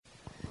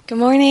Good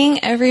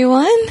morning,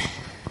 everyone.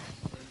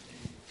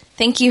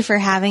 Thank you for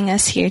having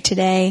us here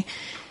today.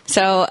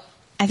 So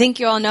I think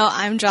you all know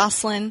I'm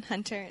Jocelyn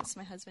Hunter. It's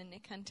my husband,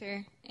 Nick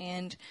Hunter,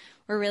 and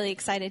we're really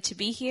excited to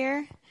be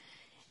here.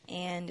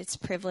 And it's a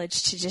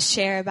privilege to just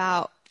share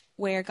about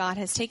where God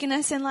has taken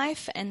us in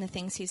life and the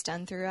things he's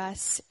done through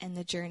us and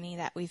the journey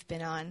that we've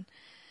been on.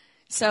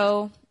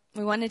 So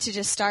we wanted to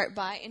just start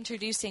by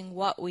introducing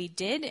what we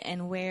did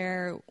and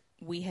where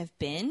we have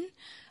been.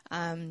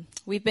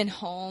 We've been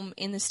home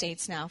in the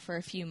States now for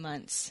a few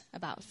months,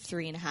 about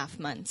 3.5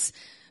 months.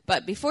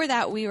 But before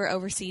that, we were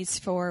overseas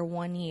for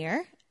 1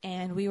 year,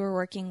 and we were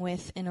working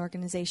with an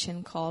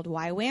organization called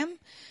YWAM,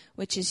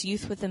 which is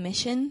Youth with a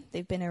Mission.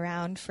 They've been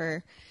around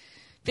for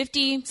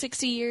 50,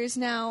 60 years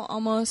now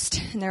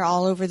almost, and they're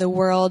all over the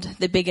world,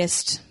 the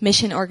biggest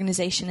mission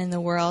organization in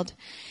the world.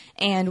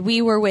 And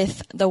we were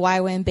with the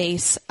YWAM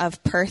base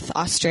of Perth,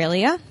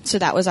 Australia, so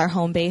that was our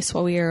home base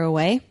while we were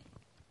away.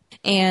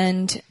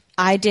 And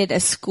I did a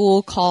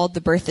school called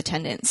the Birth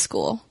Attendant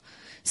School.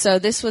 So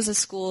this was a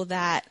school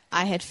that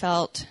I had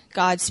felt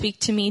God speak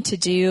to me to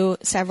do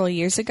several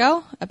years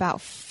ago,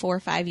 about 4 or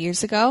 5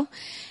 years ago.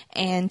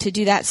 And to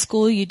do that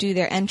school, you do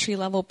their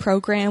entry-level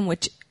program,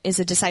 which is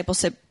a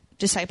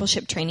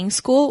discipleship training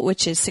school,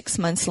 which is 6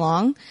 months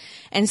long.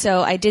 And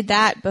so I did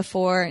that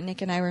before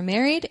Nick and I were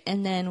married,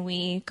 and then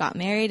we got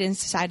married and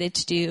decided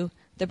to do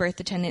the Birth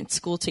Attendant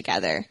School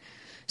together.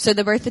 So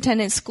the Birth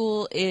Attendant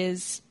School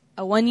is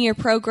a 1-year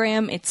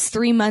program. It's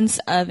 3 months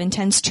of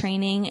intense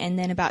training and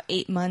then about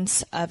 8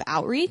 months of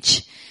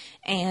outreach.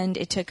 And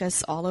it took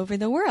us all over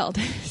the world.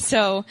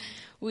 So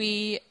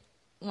we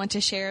want to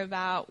share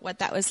about what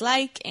that was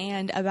like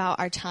and about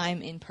our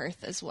time in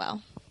Perth as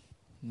well.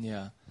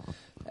 Yeah.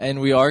 And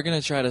we are going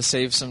to try to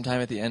save some time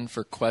at the end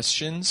for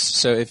questions.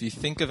 So if you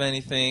think of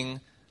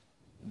anything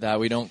that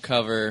we don't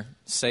cover,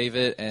 save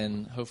it,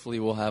 and hopefully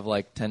we'll have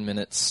like 10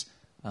 minutes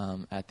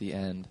at the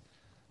end.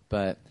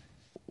 But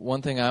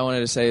one thing I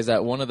wanted to say is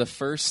that one of the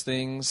first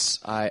things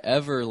I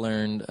ever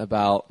learned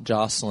about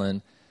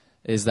Jocelyn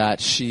is that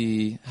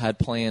she had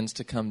plans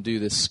to come do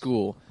this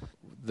school.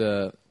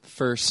 The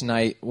first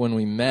night when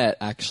we met,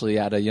 actually,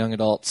 at a young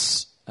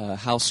adults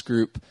house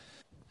group,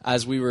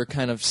 as we were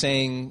kind of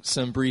saying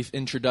some brief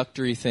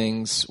introductory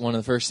things, one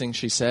of the first things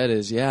she said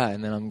is, yeah,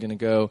 and then I'm going to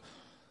go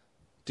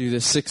do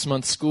this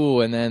 6-month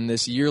school and then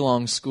this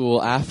year-long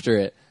school after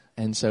it.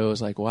 And so it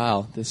was like,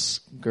 wow, this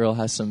girl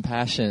has some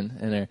passion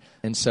in her.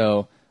 And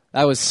so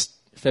that was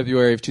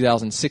February of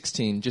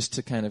 2016, just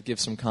to kind of give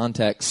some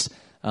context,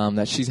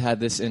 that she's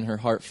had this in her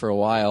heart for a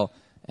while.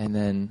 And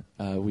then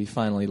we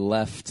finally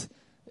left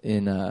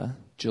in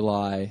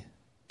July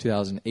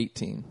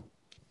 2018.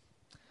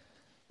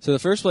 So the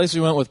first place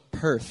we went was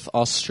Perth,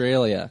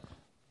 Australia.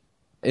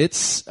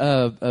 It's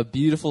a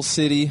beautiful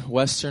city,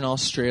 Western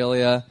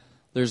Australia.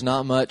 There's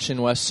not much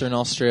in Western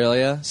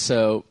Australia,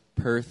 so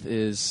Perth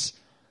is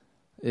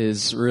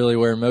really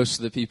where most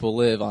of the people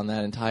live on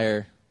that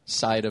entire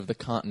side of the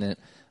continent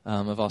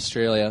of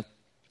Australia.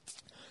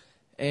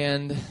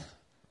 And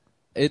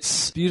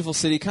it's a beautiful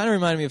city. Kind of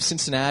reminded me of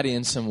Cincinnati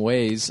in some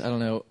ways. I don't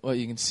know what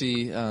you can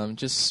see.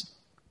 Just,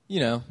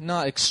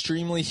 not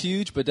extremely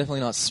huge, but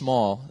definitely not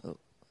small.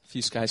 A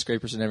few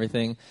skyscrapers and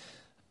everything.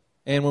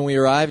 And when we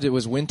arrived, it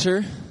was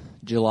winter,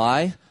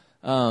 July.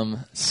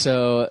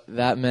 So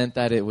that meant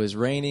that it was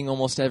raining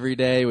almost every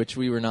day, which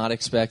we were not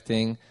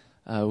expecting.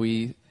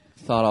 We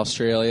thought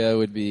Australia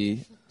would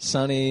be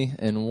sunny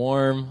and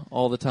warm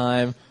all the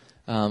time.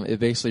 It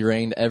basically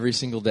rained every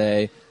single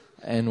day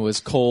and was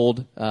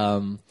cold,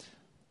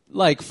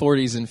 like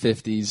 40s and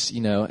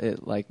 50s,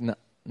 it like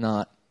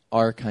not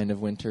our kind of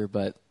winter,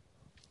 but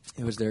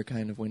it was their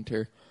kind of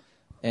winter.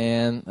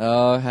 And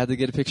I had to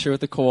get a picture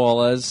with the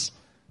koalas,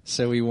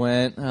 so we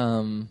went.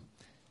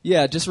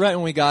 Just right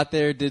when we got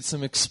there, did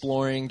some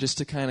exploring just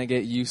to kind of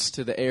get used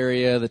to the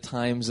area, the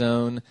time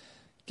zone,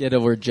 get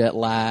over jet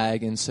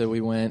lag, and so we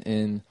went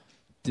and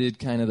did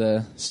kind of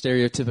the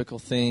stereotypical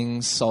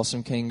things, saw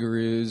some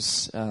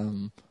kangaroos,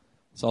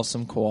 saw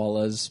some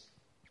koalas.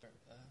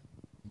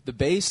 The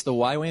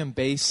YWAM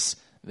base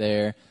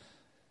there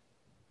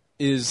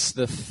is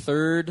the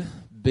third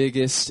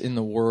biggest in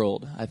the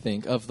world, I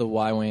think, of the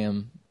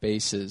YWAM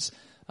bases.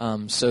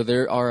 So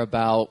there are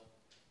about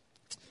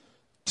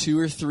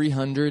 200 or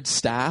 300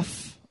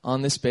 staff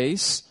on this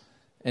base,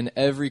 and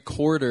every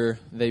quarter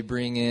they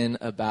bring in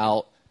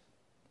about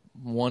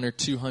 100 or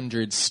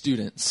 200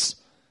 students.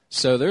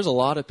 So there's a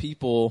lot of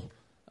people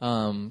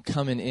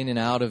coming in and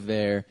out of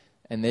there,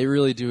 and they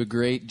really do a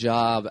great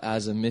job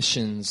as a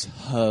missions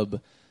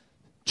hub,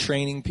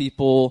 training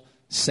people,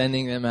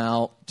 sending them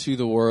out to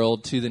the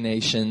world, to the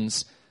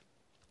nations.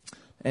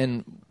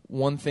 And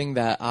one thing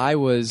that I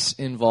was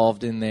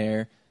involved in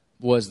there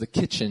was the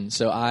kitchen.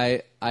 So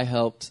I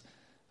helped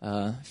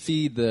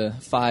feed the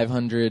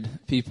 500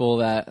 people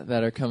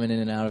that are coming in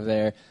and out of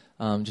there,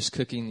 just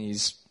cooking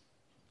these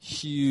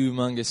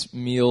humongous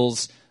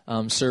meals,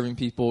 serving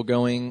people,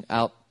 going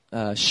out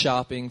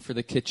shopping for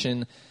the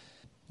kitchen.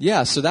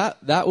 Yeah, so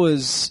that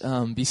was,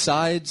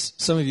 besides,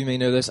 some of you may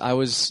know this, I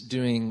was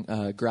doing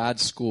grad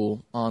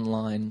school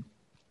online,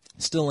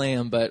 still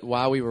am, but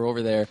while we were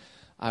over there,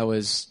 I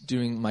was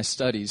doing my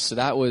studies. So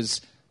that was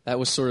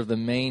sort of the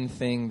main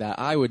thing that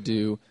I would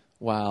do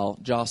while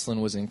Jocelyn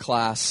was in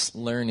class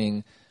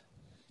learning.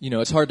 You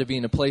know, it's hard to be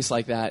in a place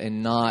like that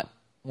and not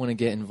want to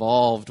get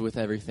involved with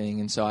everything,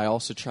 and so I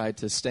also tried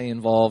to stay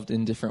involved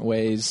in different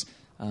ways,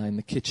 and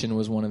the kitchen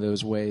was one of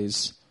those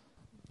ways.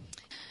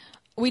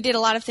 We did a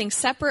lot of things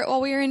separate while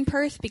we were in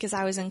Perth because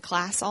I was in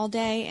class all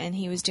day and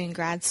he was doing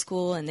grad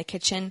school in the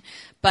kitchen.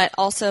 But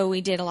also we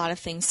did a lot of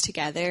things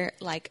together,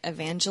 like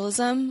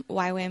evangelism.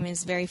 YWAM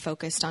is very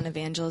focused on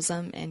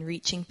evangelism and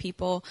reaching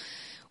people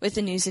with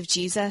the news of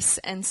Jesus.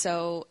 And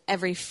so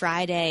every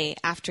Friday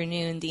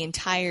afternoon, the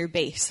entire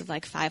base of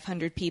like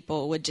 500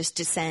 people would just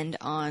descend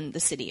on the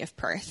city of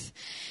Perth.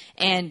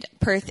 And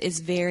Perth is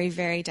very,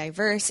 very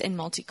diverse and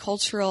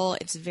multicultural.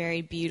 It's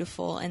very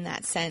beautiful in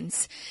that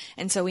sense.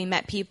 And so we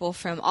met people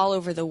from all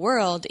over the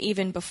world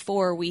even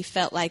before we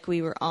felt like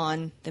we were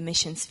on the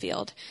missions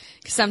field.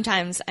 'Cause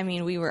sometimes,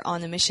 we were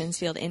on the missions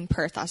field in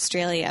Perth,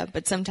 Australia,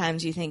 but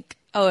sometimes you think,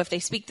 oh, if they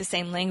speak the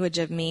same language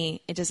of me,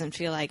 it doesn't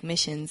feel like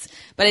missions.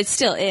 But it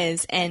still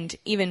is, and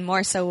even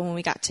more so when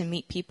we got to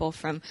meet people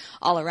from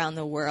all around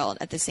the world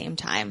at the same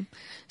time.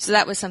 So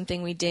that was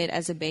something we did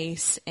as a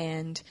base,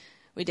 and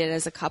we did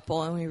as a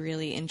couple, and we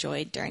really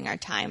enjoyed during our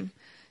time.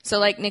 So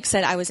like Nick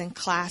said, I was in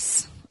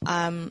class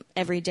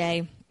every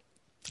day,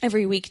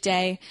 every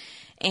weekday,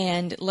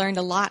 and learned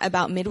a lot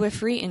about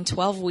midwifery in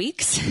 12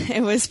 weeks.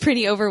 It was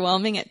pretty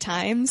overwhelming at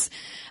times.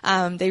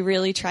 They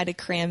really try to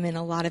cram in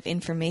a lot of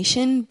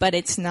information, but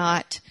it's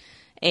not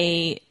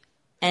a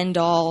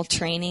end-all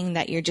training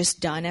that you're just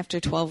done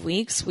after 12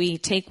 weeks. We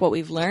take what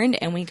we've learned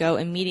and we go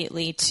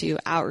immediately to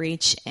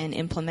outreach and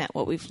implement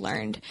what we've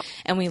learned,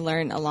 and we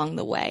learn along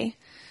the way.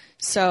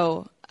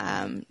 So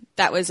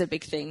that was a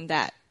big thing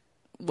that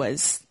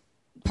was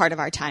part of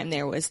our time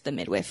there, was the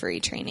midwifery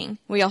training.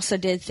 We also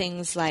did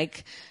things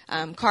like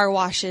car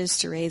washes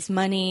to raise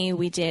money.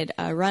 We did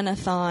a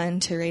run-a-thon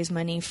to raise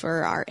money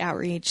for our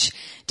outreach,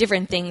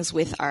 different things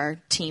with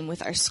our team,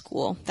 with our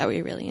school that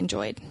we really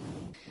enjoyed.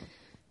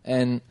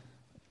 And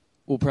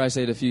we'll probably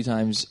say it a few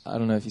times. I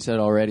don't know if you said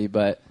it already,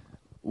 but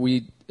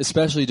we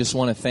especially just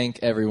want to thank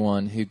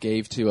everyone who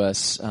gave to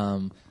us.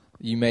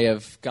 You may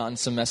have gotten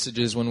some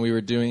messages when we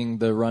were doing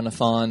the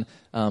run-a-thon,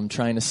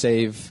 trying to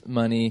save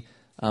money.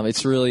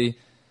 It's really,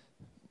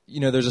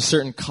 there's a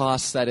certain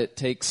cost that it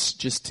takes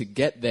just to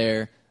get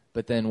there,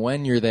 but then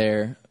when you're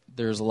there,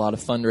 there's a lot of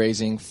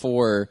fundraising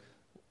for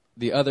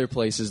the other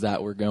places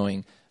that we're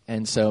going.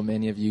 And so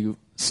many of you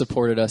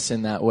supported us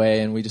in that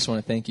way, and we just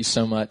want to thank you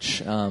so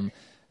much,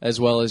 as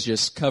well as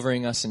just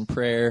covering us in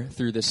prayer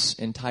through this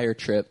entire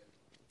trip.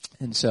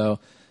 And so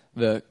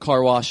the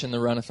car wash and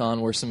the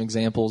run-a-thon were some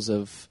examples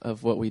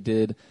of what we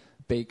did,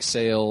 bake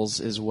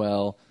sales as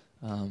well,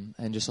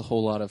 and just a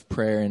whole lot of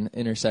prayer and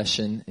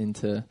intercession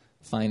into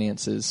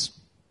finances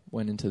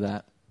went into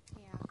that.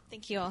 Yeah,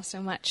 thank you all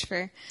so much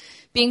for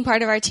being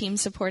part of our team,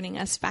 supporting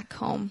us back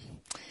home.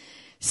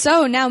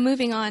 So now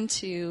moving on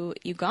to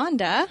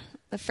Uganda.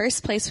 The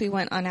first place we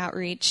went on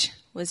outreach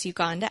was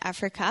Uganda,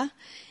 Africa.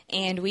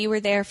 And we were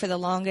there for the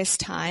longest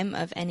time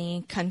of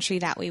any country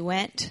that we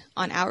went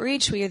on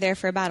outreach. We were there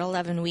for about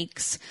 11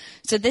 weeks.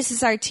 So this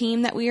is our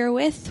team that we are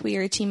with. We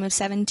are a team of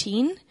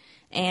 17.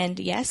 And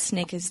yes,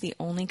 Nick is the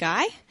only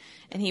guy.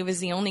 And he was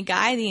the only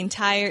guy the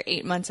entire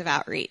 8 months of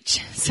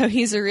outreach. So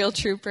he's a real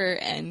trooper,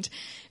 and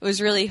it was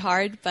really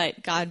hard,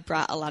 but God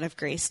brought a lot of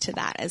grace to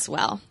that as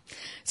well.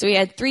 So we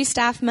had 3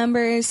 staff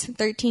members,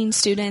 13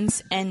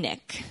 students, and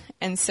Nick.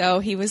 And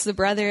so he was the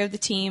brother of the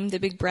team, the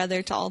big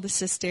brother to all the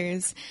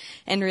sisters,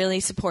 and really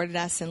supported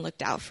us and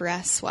looked out for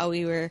us while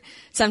we were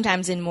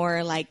sometimes in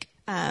more like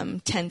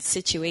tense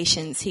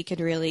situations. He could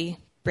really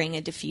bring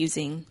a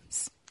diffusing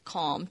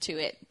calm to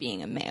it,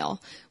 being a male,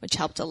 which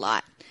helped a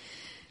lot.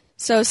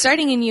 So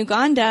starting in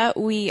Uganda,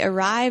 we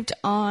arrived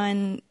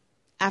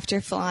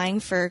after flying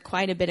for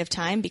quite a bit of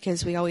time,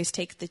 because we always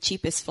take the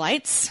cheapest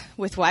flights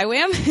with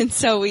YWAM. And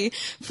so we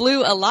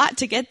flew a lot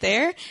to get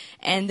there.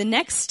 And the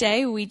next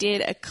day we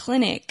did a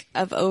clinic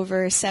of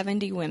over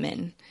 70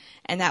 women.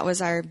 And that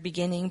was our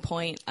beginning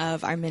point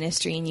of our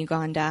ministry in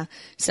Uganda.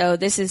 So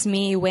this is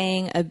me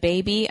weighing a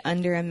baby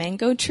under a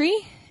mango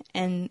tree.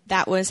 And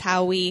that was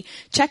how we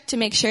checked to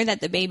make sure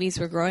that the babies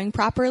were growing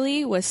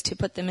properly, was to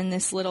put them in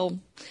this little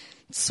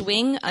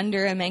swing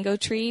under a mango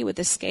tree with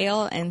a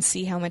scale and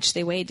see how much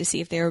they weighed to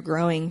see if they were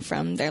growing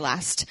from their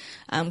last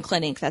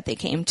clinic that they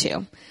came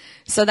to.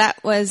 So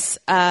that was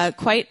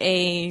quite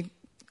a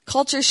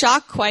culture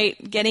shock,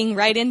 quite getting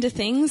right into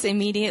things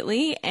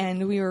immediately,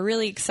 and we were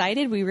really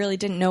excited. We really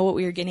didn't know what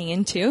we were getting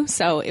into,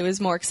 so it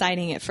was more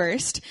exciting at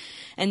first.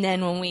 And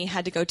then when we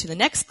had to go to the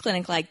next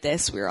clinic like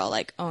this, we were all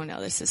like, oh no,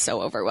 this is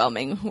so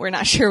overwhelming. We're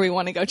not sure we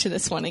want to go to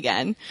this one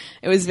again.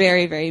 It was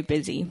very, very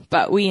busy,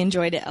 but we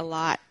enjoyed it a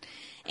lot.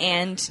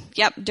 And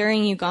yep,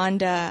 during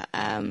Uganda,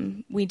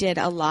 we did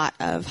a lot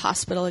of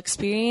hospital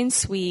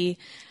experience. We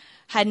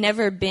had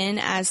never been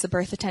as the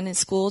birth attendant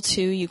school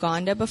to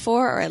Uganda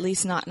before, or at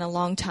least not in a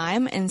long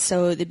time. And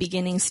so the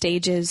beginning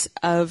stages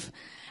of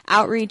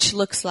outreach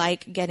looks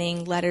like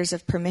getting letters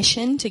of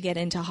permission to get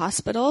into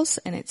hospitals,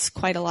 and it's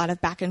quite a lot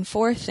of back and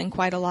forth and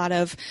quite a lot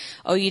of,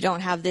 oh, you don't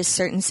have this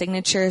certain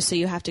signature, so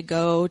you have to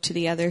go to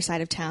the other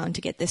side of town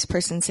to get this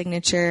person's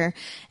signature,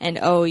 and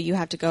oh, you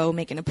have to go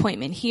make an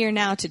appointment here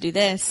now to do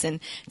this, and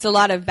it's a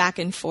lot of back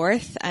and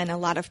forth, and a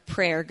lot of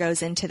prayer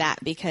goes into that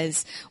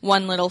because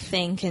one little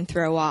thing can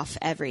throw off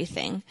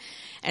everything.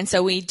 And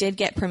so we did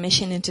get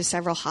permission into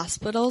several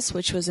hospitals,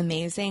 which was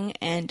amazing,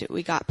 and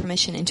we got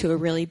permission into a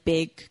really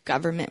big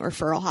government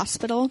referral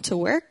hospital to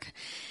work.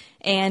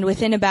 And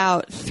within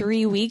about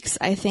 3 weeks,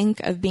 I think,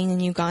 of being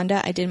in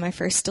Uganda, I did my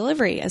first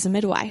delivery as a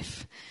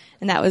midwife.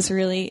 And that was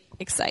really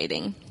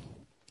exciting.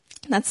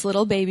 That's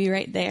little baby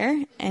right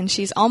there, and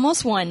she's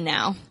almost 1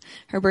 now.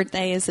 Her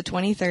birthday is the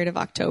 23rd of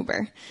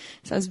October.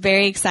 So I was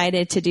very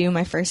excited to do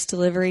my first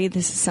delivery.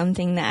 This is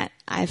something that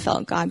I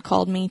felt God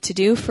called me to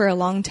do for a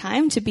long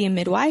time, to be a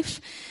midwife,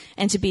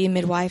 and to be a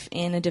midwife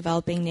in a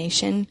developing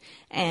nation.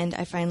 And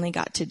I finally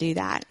got to do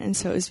that, and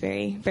so it was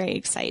very, very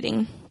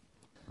exciting.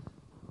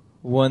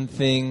 One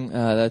thing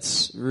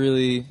that's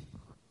really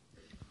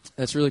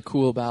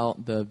cool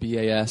about the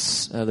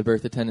BAS, the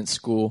birth attendant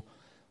school,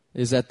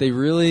 is that they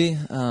really,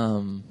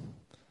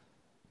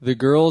 the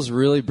girls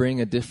really bring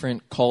a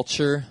different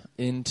culture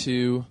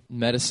into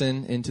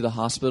medicine, into the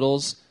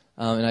hospitals.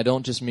 And I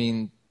don't just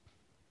mean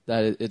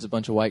that it's a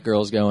bunch of white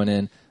girls going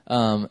in,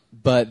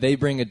 but they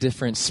bring a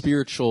different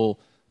spiritual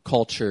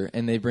culture,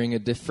 and they bring a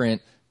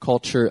different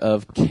culture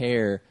of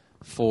care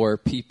for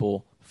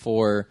people,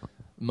 for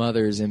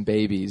mothers and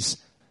babies.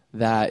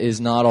 That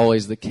is not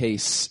always the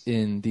case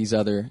in these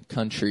other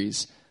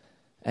countries.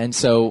 And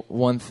so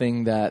one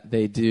thing that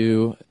they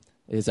do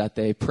is that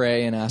they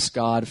pray and ask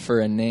God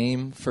for a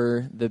name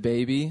for the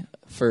baby,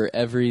 for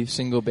every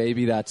single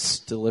baby that's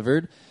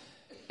delivered.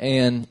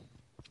 And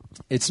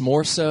it's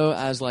more so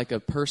as like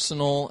a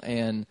personal,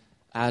 and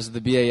as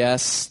the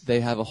BAS, they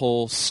have a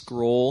whole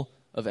scroll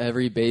of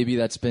every baby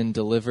that's been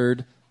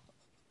delivered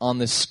on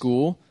this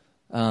school.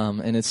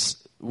 And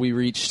we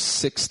reached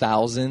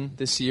 6,000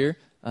 this year.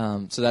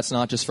 So that's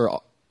not just for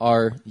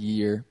our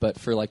year, but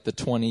for like the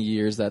 20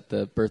 years that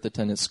the birth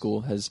attendant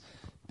school has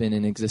been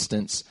in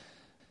existence.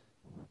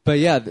 But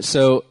yeah,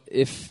 so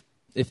if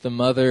the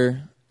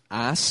mother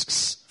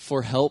asks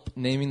for help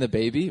naming the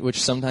baby,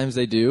 which sometimes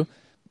they do,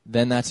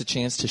 then that's a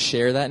chance to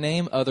share that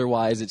name.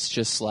 Otherwise, it's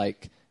just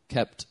like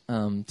kept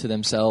to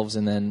themselves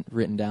and then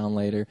written down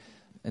later.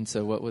 And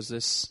so what was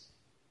this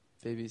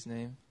baby's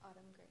name?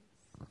 Autumn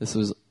Grace. This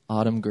was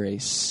Autumn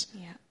Grace.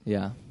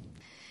 Yeah.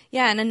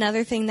 Yeah, and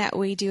another thing that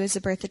we do as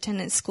a birth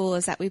attendant school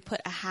is that we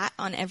put a hat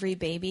on every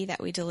baby that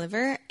we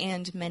deliver,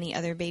 and many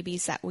other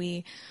babies that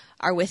we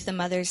are with the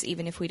mothers,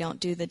 even if we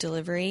don't do the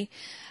delivery.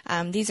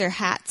 These are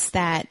hats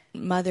that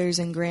mothers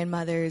and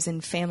grandmothers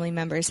and family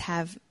members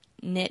have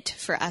knit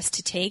for us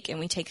to take, and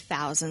we take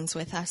thousands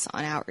with us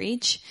on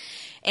outreach.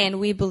 And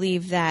we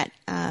believe that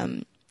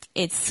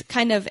it's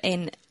kind of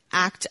an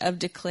act of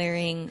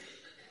declaring,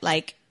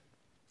 like,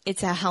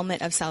 it's a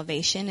helmet of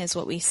salvation is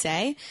what we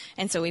say.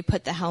 And so we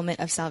put the helmet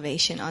of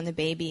salvation on the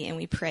baby and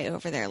we pray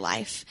over their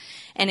life.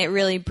 And it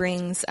really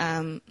brings,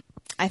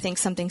 I think,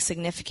 something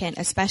significant,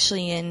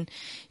 especially in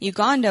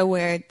Uganda,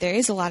 where there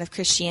is a lot of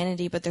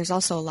Christianity, but there's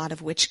also a lot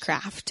of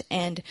witchcraft.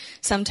 And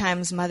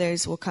sometimes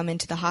mothers will come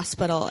into the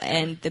hospital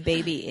and the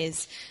baby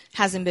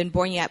hasn't been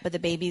born yet, but the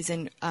baby's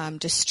in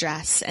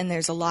distress, and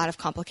there's a lot of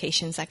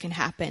complications that can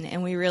happen.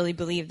 And we really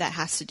believe that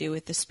has to do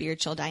with the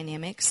spiritual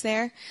dynamics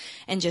there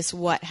and just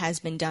what has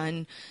been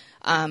done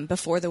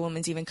before the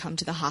woman's even come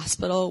to the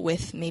hospital,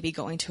 with maybe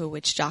going to a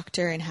witch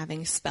doctor and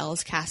having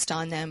spells cast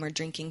on them or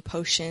drinking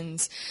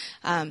potions.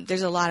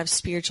 There's a lot of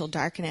spiritual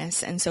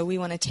darkness, and so we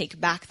want to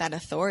take back that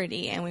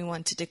authority, and we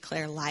want to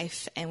declare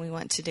life, and we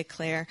want to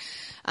declare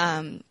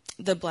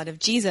the blood of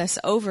Jesus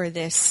over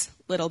this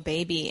little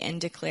baby and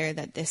declare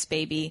that this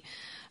baby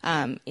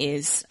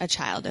is a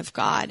child of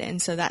God.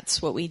 And so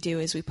that's what we do,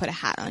 is we put a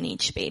hat on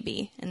each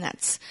baby. And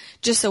that's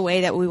just a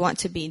way that we want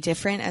to be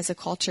different as a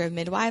culture of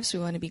midwives. We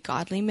want to be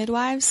godly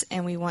midwives,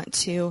 and we want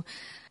to,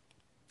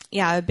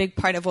 a big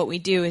part of what we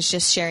do is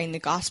just sharing the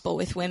gospel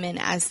with women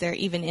as they're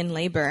even in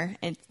labor.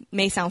 It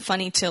may sound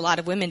funny to a lot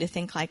of women to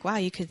think like, wow,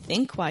 you could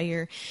think while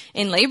you're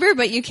in labor,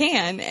 but you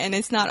can. And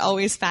it's not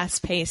always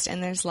fast paced.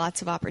 And there's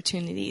lots of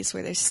opportunities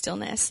where there's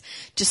stillness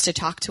just to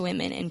talk to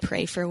women and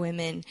pray for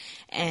women.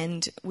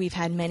 And we've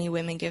had many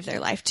women give their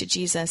life to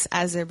Jesus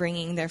as they're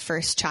bringing their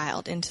first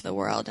child into the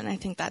world. And I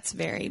think that's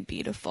very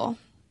beautiful.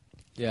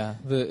 Yeah,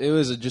 it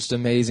was just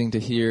amazing to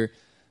hear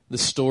the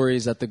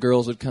stories that the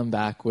girls would come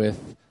back with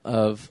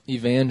of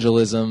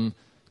evangelism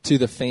to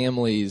the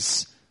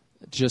families,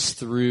 just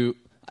through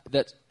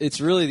that. It's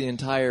really the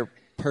entire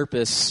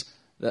purpose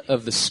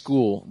of the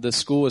school. The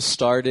school was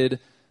started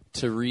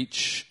to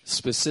reach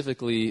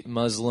specifically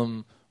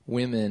Muslim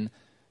women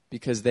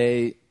because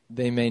they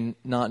may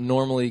not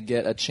normally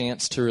get a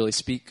chance to really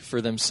speak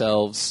for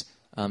themselves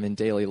in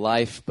daily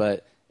life,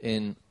 but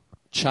in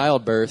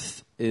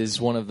childbirth,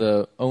 is one of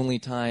the only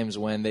times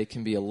when they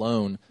can be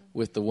alone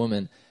with the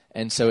woman.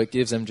 And so it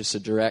gives them just a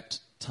direct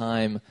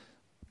time.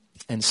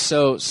 And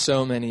so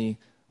many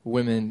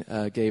women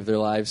gave their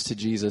lives to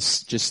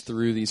Jesus just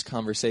through these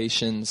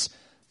conversations,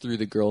 through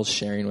the girls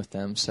sharing with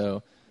them.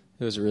 So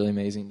it was really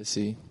amazing to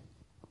see.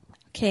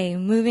 Okay,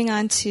 moving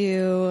on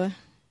to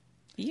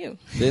you.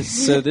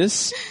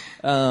 This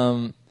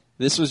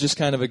was just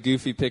kind of a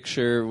goofy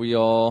picture. We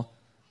all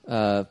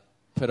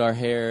put our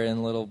hair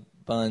in little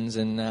buns,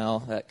 and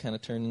now that kind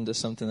of turned into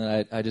something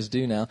that I just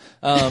do now.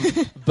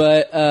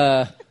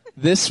 But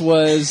this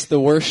was the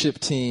worship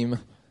team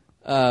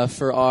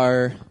for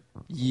our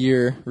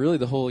year, really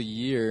the whole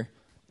year,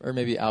 or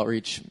maybe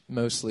outreach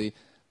mostly.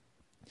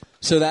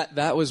 So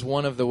that was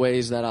one of the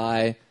ways that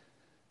I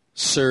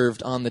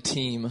served on the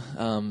team.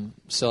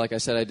 So like I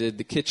said, I did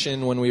the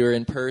kitchen when we were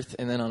in Perth,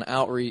 and then on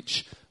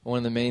outreach, one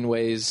of the main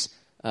ways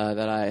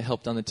that I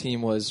helped on the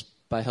team was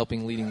by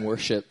helping leading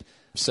worship.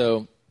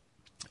 So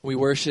we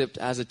worshiped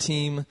as a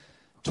team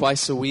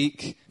twice a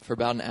week for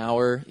about an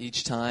hour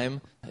each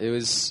time. It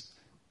was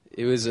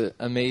an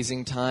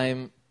amazing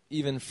time,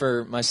 even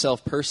for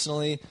myself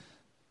personally.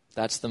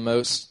 That's the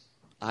most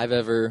I've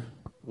ever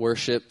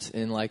worshipped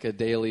in like a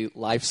daily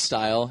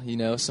lifestyle. You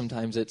know,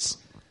 sometimes it's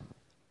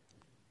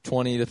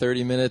 20 to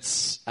 30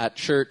 minutes at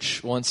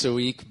church once a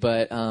week,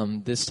 but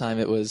this time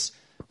it was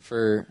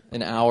for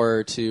an hour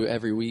or two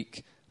every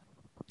week.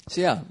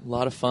 So yeah, a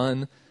lot of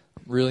fun.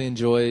 Really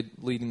enjoyed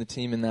leading the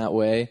team in that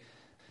way.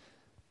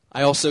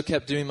 I also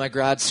kept doing my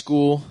grad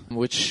school,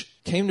 which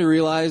came to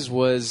realize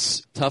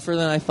was tougher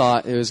than I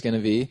thought it was going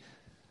to be.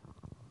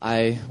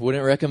 I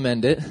wouldn't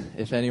recommend it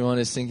if anyone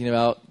is thinking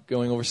about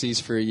going overseas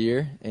for a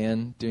year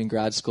and doing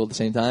grad school at the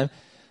same time.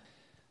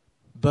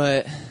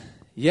 But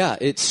yeah,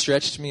 it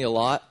stretched me a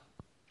lot.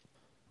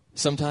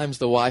 Sometimes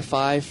the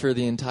Wi-Fi for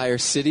the entire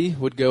city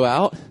would go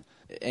out,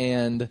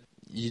 and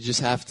you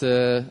just have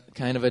to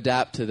kind of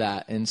adapt to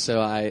that. And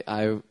so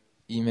I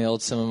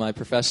emailed some of my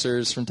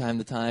professors from time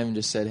to time and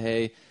just said,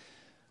 hey,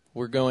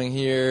 we're going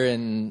here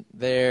and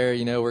there,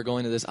 you know, we're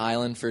going to this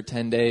island for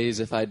 10 days.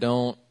 If I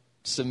don't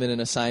submit an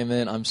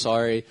assignment, I'm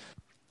sorry.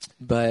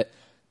 But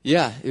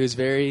yeah, it was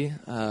very,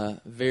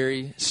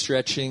 very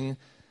stretching,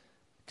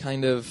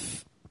 kind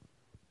of.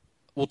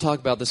 We'll talk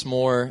about this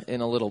more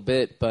in a little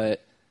bit,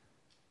 but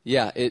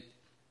yeah, it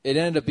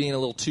ended up being a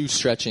little too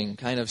stretching,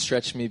 kind of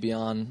stretched me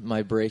beyond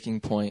my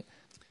breaking point.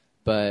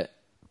 But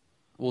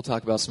we'll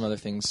talk about some other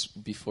things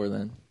before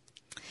then.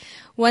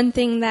 One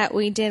thing that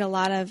we did a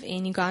lot of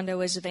in Uganda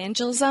was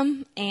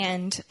evangelism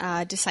and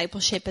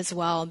discipleship as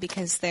well,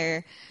 because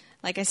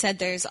like I said,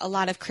 there's a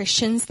lot of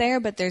Christians there,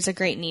 but there's a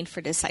great need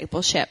for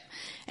discipleship.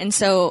 And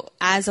so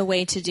as a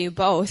way to do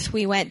both,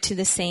 we went to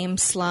the same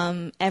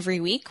slum every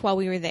week while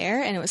we were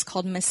there, and it was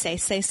called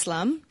Masese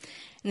Slum.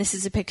 And this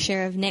is a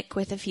picture of Nick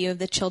with a few of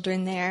the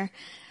children there.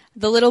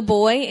 The little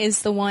boy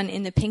is the one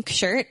in the pink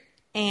shirt,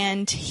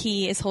 and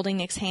he is holding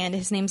Nick's hand.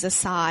 His name's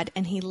Assad,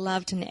 and he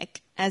loved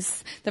Nick.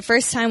 As the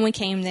first time we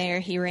came there,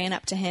 he ran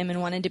up to him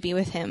and wanted to be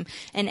with him.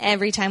 And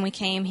every time we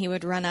came, he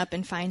would run up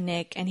and find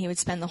Nick, and he would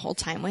spend the whole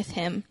time with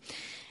him.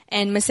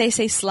 And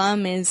Masese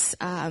Slum is,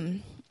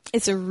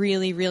 it's a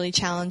really, really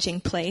challenging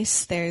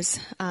place. There's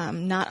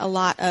not a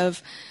lot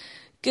of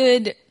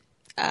good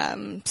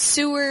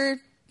sewer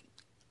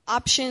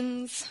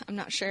options. I'm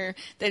not sure.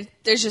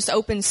 There's just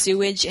open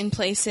sewage in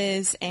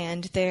places,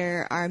 and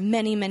there are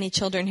many, many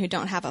children who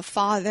don't have a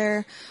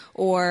father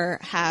or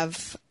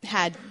have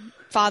had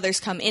fathers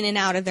come in and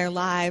out of their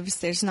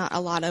lives. There's not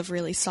a lot of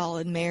really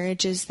solid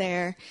marriages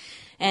there.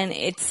 And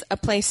it's a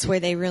place where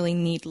they really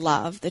need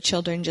love. The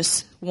children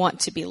just want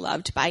to be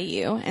loved by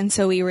you. And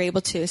so we were able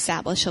to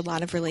establish a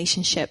lot of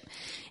relationship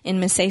in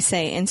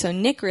Masese. And so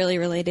Nick really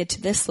related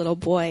to this little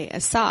boy,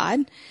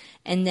 Assad.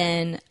 And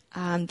then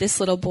this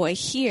little boy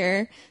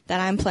here that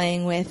I'm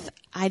playing with,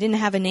 I didn't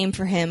have a name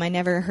for him. I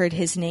never heard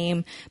his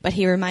name, but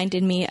he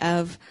reminded me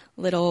of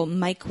little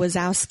Mike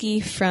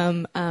Wazowski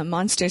from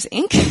Monsters,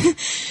 Inc.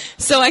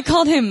 So I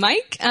called him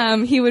Mike.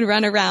 He would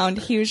run around.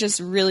 He was just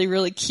really,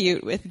 really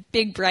cute with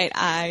big, bright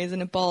eyes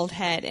and a bald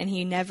head, and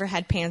he never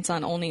had pants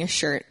on, only a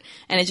shirt.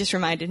 And it just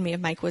reminded me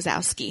of Mike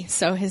Wazowski.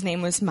 So his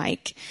name was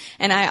Mike.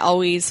 And I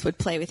always would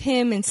play with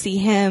him and see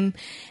him.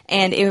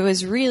 And it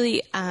was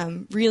really,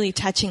 really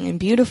touching and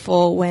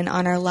beautiful when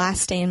on our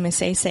last day in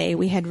Masese,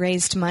 we had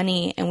raised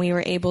money and we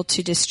were able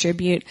to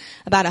distribute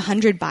about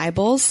 100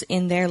 Bibles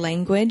in their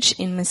language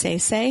in Masese.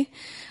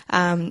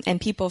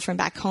 And people from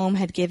back home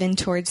had given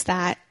towards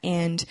that,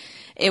 and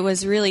it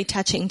was really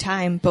touching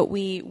time. But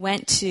we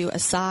went to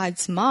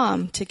Assad's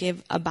mom to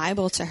give a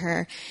Bible to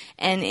her,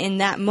 and in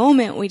that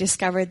moment we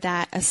discovered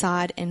that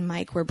Assad and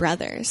Mike were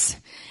brothers.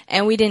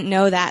 And we didn't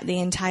know that the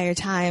entire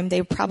time.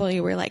 They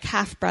probably were like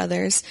half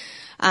brothers.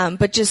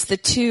 But just the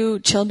two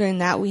children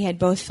that we had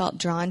both felt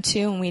drawn to,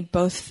 and we'd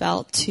both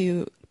felt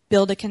to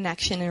build a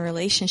connection and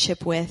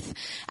relationship with,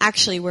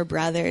 actually were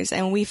brothers.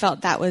 And we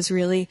felt that was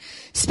really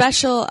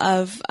special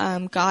of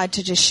God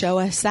to just show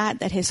us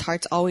that his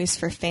heart's always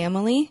for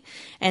family,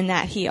 and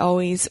that he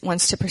always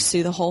wants to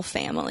pursue the whole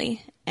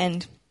family.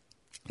 And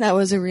that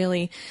was a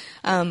really,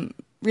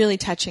 really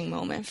touching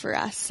moment for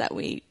us that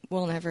we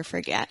will never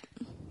forget.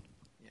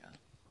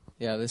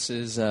 Yeah, this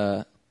is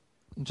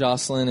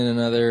Jocelyn and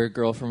another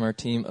girl from our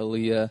team,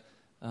 Aaliyah,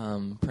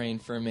 praying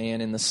for a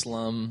man in the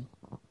slum.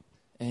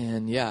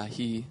 And yeah,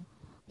 he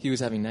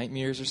was having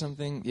nightmares or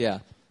something. Yeah,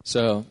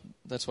 so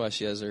that's why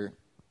she has her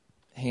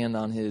hand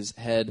on his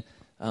head,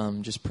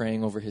 just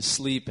praying over his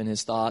sleep and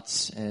his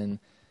thoughts. And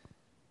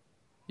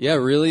yeah,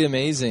 really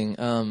amazing.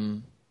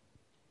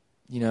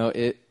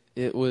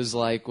 It was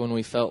like when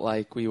we felt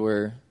like we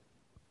were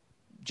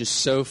just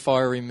so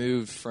far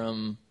removed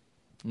from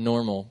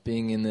normal,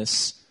 being in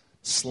this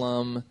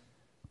slum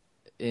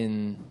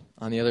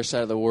on the other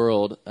side of the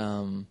world.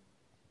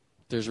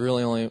 There's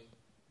really only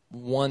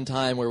one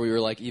time where we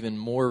were like even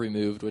more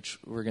removed, which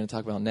we're going to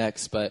talk about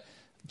next, but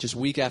just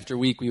week after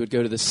week we would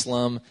go to the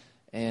slum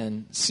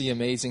and see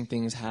amazing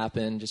things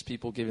happen, just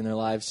people giving their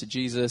lives to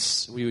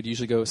Jesus. We would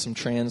usually go with some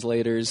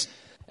translators,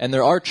 and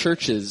there are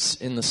churches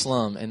in the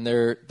slum, and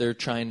they're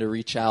trying to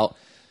reach out,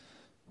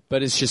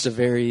 but it's just a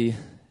very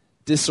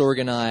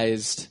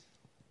disorganized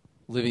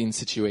living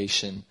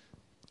situation.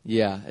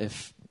 Yeah,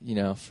 if,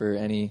 for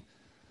any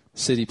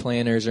city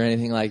planners or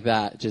anything like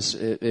that, just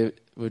it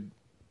would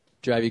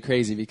drive you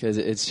crazy, because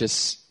it's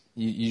just,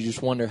 you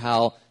just wonder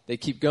how they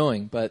keep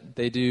going, but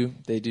they do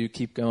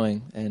keep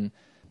going, and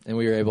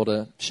we were able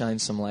to shine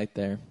some light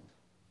there.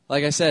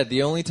 Like I said,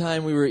 the only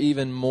time we were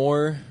even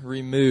more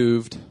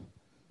removed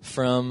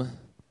from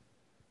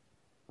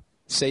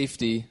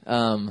safety,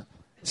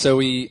 so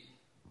we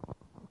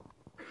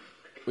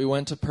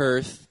went to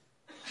Perth,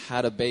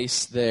 had a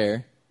base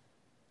there.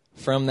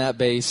 From that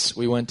base,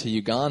 we went to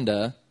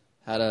Uganda,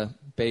 had a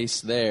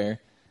base there.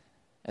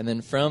 And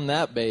then from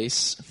that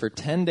base, for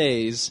 10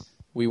 days,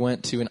 we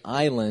went to an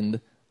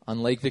island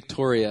on Lake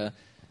Victoria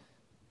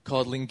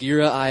called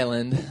Lingira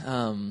Island.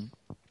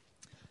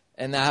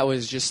 And that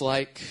was just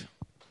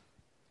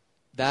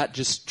that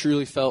just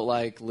truly felt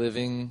like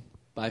living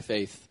by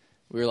faith.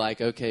 We were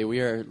like, okay,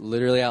 we are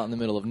literally out in the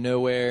middle of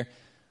nowhere.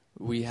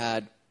 We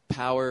had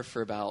power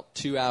for about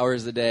 2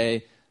 hours a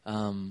day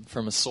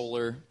from a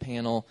solar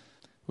panel.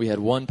 We had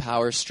one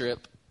power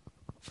strip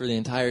for the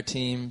entire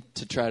team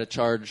to try to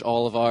charge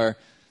all of our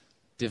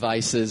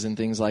devices and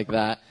things like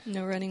that.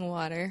 No running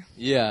water.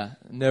 Yeah,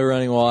 no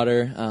running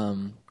water.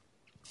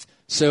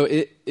 So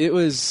it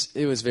was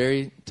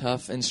very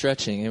tough and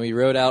stretching. And we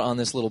rode out on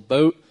this little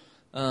boat,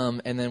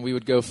 and then we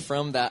would go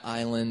from that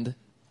island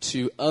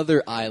to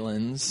other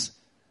islands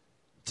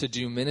to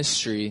do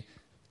ministry.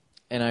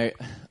 And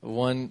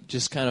one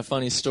just kind of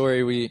funny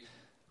story, we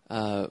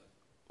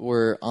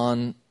were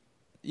on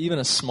even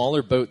a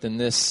smaller boat than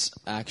this,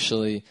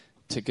 actually,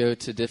 to go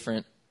to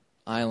different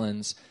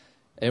islands.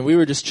 And we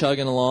were just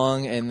chugging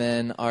along, and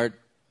then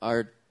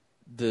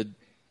the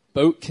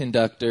boat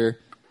conductor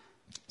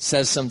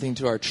says something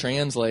to our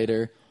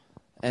translator,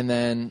 and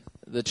then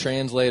the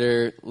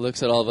translator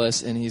looks at all of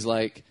us, and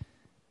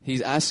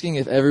he's asking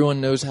if everyone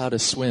knows how to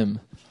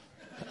swim.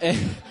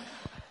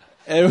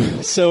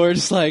 And so we're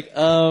just like,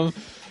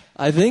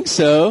 I think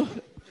so.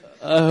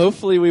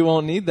 Hopefully we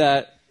won't need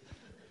that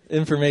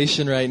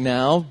information right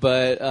now,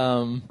 but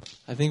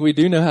I think we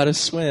do know how to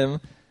swim.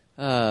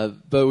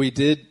 But we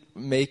did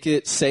make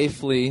it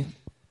safely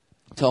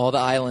to all the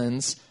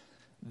islands.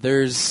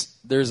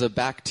 There's a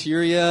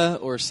bacteria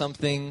or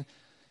something,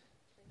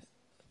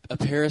 a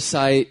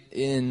parasite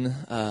in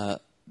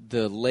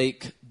the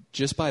lake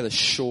just by the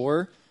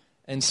shore.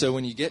 And so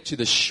when you get to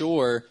the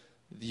shore,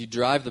 you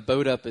drive the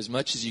boat up as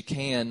much as you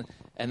can,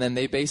 and then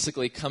they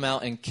basically come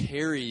out and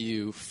carry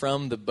you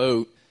from the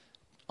boat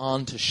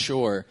onto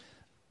shore.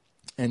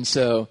 And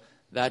so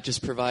that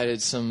just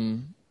provided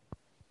some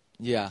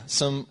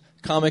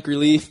comic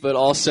relief, but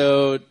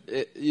also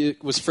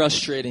it was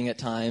frustrating at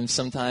times.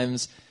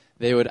 Sometimes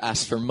they would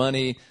ask for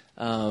money,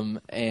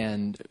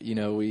 and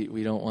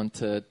we don't want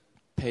to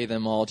pay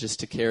them all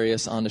just to carry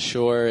us onto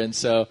shore. And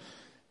so,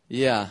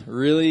 yeah,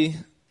 really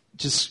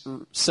just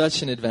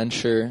such an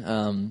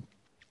adventure.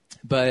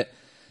 But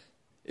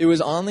it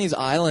was on these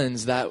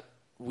islands that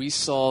we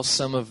saw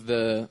some of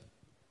the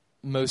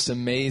most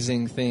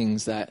amazing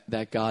things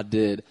that God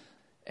did.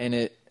 And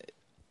it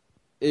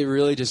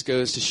really just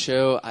goes to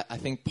show, I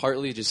think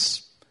partly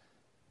just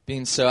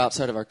being so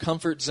outside of our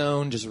comfort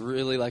zone, just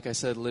really, like I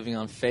said, living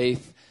on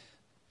faith,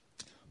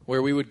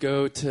 where we would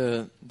go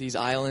to these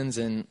islands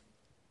and,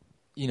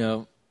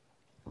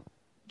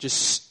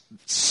 just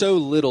so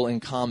little in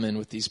common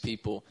with these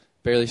people,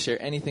 barely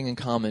share anything in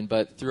common,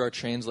 but through our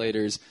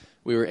translators,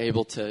 we were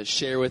able to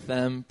share with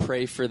them,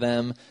 pray for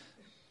them.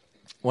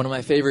 One of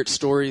my favorite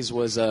stories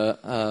was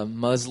a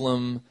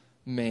Muslim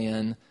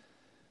man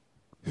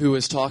who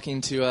was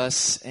talking to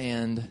us,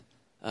 and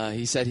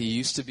he said he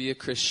used to be a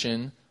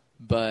Christian,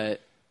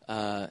 but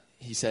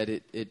he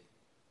said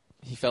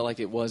he felt like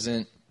it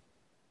wasn't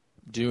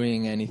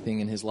doing anything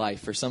in his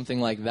life or something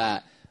like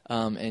that,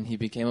 and he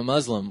became a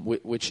Muslim,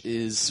 which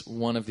is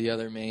one of the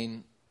other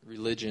main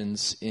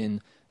religions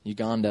in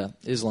Uganda,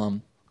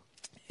 Islam.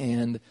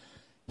 And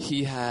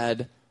he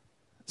had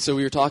so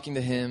we were talking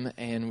to him,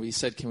 and we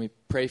said, can we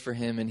pray for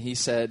him? And he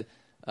said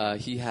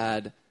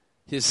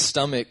his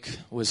stomach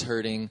was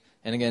hurting.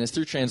 And again, it's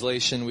through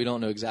translation. We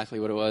don't know exactly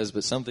what it was,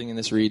 but something in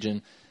this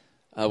region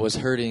was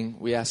hurting.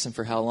 We asked him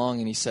for how long,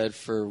 and he said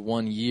for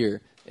 1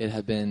 year it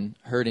had been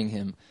hurting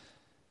him.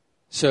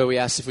 So we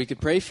asked if we could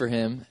pray for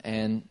him,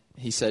 and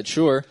he said,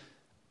 sure.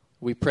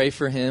 We pray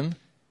for him.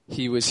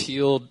 He was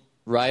healed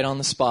right on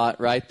the spot,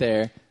 right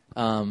there.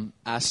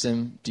 Asked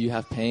him, do you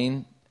have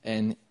pain?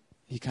 And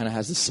he kind of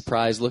has this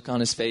surprised look on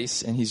his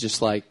face, and he's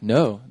just like,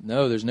 no,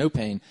 there's no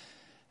pain.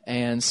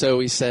 And so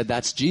we said,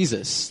 that's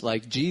Jesus.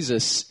 Like,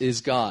 Jesus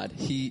is God.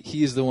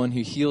 He is the one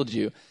who healed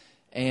you.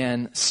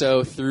 And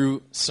so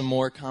through some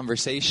more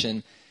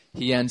conversation,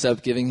 he ends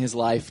up giving his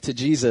life to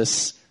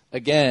Jesus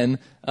again,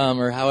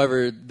 or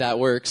however that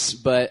works.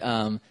 But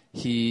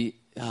he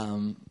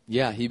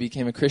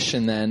became a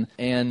Christian then.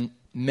 And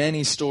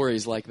many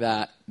stories like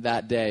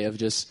that day of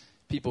just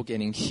people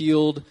getting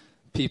healed,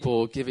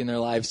 people giving their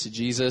lives to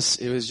Jesus.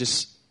 It was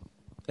just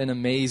an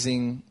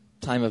amazing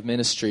time of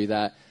ministry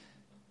that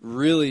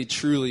really,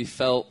 truly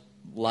felt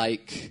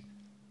like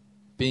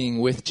being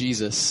with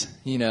Jesus.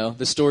 You know,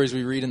 the stories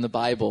we read in the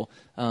Bible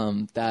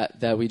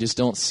that we just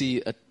don't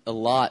see a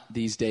lot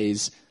these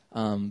days,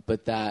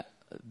 but that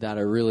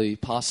are really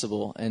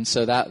possible. And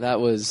so that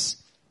was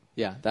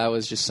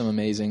just some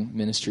amazing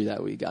ministry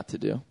that we got to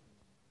do.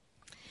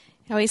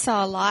 Yeah, we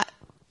saw a lot.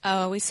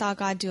 We saw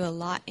God do a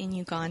lot in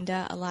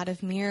Uganda, a lot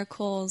of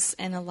miracles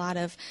and a lot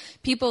of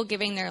people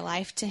giving their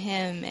life to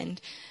him.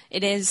 And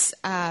it is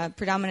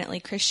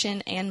predominantly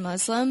Christian and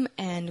Muslim,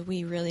 and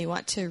we really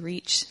want to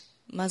reach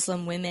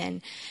Muslim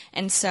women.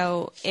 And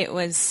so it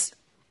was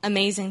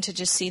amazing to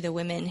just see the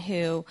women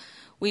who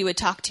we would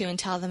talk to and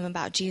tell them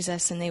about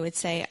Jesus, and they would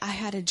say, I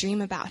had a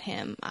dream about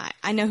him.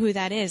 I know who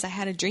that is. I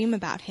had a dream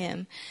about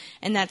him.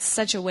 And that's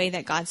such a way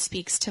that God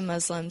speaks to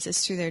Muslims, is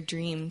through their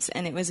dreams.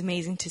 And it was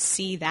amazing to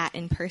see that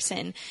in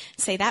person.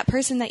 Say, that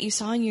person that you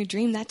saw in your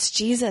dream, that's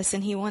Jesus,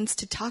 and he wants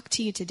to talk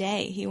to you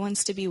today. He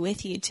wants to be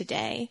with you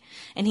today,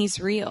 and he's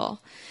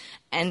real.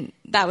 And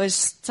that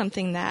was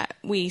something that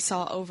we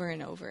saw over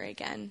and over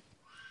again.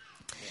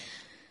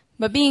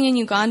 But being in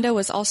Uganda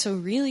was also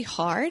really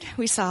hard.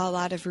 We saw a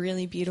lot of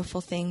really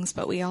beautiful things,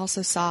 but we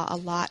also saw a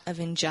lot of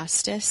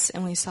injustice,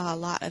 and we saw a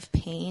lot of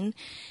pain.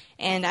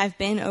 And I've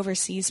been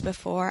overseas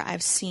before.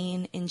 I've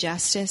seen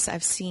injustice.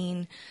 I've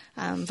seen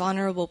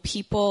vulnerable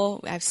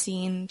people. I've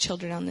seen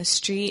children on the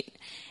street.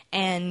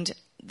 And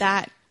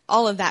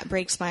all of that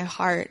breaks my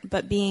heart.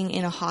 But being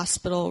in a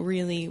hospital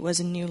really was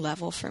a new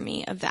level for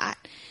me of that.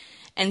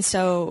 And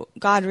so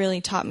God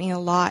really taught me a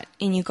lot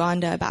in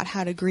Uganda about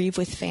how to grieve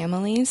with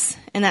families.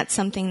 And that's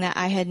something that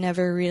I had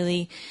never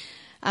really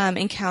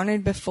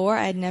encountered before.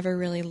 I had never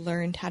really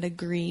learned how to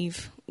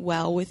grieve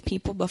well with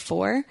people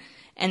before.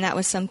 And that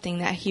was something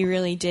that he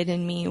really did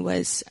in me,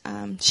 was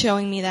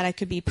showing me that I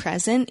could be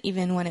present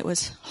even when it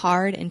was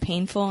hard and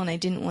painful and I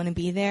didn't want to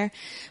be there.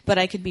 But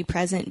I could be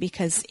present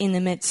because in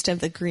the midst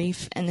of the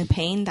grief and the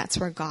pain, that's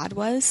where God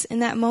was in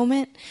that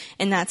moment.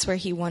 And that's where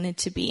he wanted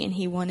to be. And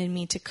he wanted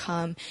me to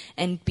come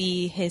and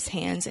be his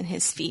hands and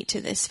his feet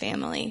to this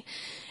family.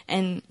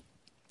 And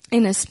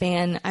in a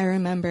span, I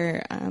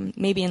remember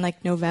maybe in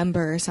like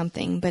November or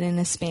something, but in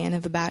a span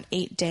of about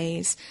 8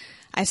 days,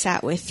 I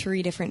sat with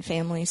 3 different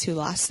families who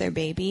lost their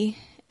baby,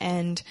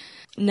 and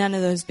none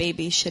of those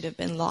babies should have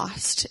been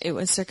lost. It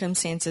was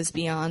circumstances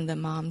beyond the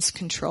mom's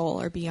control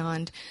or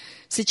beyond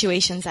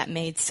situations that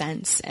made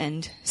sense.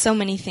 And so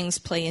many things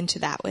play into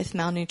that, with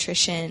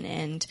malnutrition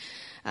and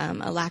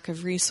a lack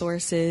of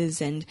resources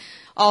and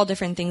all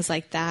different things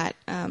like that.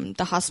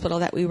 The hospital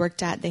that we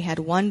worked at, they had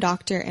 1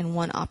 doctor and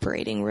 1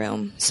 operating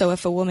room. So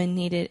if a woman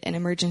needed an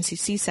emergency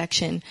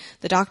C-section,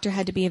 the doctor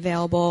had to be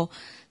available,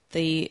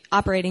 the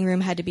operating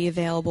room had to be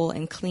available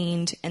and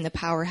cleaned, and the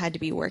power had to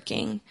be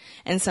working.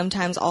 And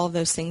sometimes all of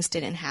those things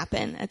didn't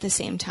happen at the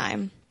same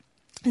time.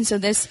 And so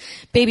this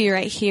baby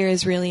right here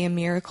is really a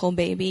miracle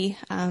baby.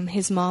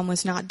 His mom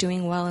was not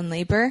doing well in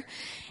labor,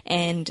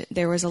 and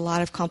there was a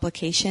lot of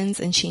complications,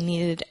 and she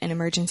needed an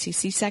emergency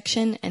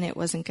C-section, and it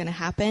wasn't going to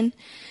happen.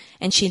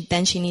 And she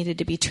needed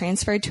to be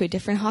transferred to a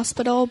different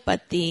hospital,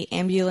 but the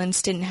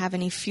ambulance didn't have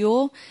any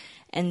fuel.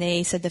 And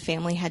they said the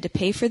family had to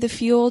pay for the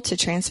fuel to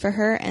transfer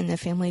her, and the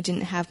family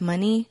didn't have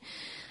money.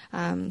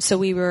 So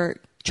we were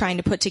trying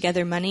to put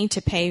together money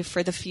to pay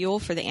for the fuel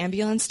for the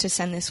ambulance to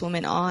send this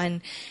woman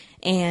on.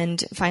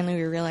 And finally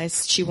we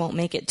realized she won't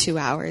make it 2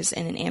 hours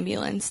in an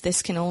ambulance.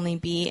 This can only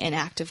be an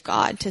act of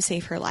God to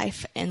save her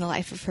life and the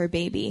life of her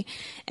baby.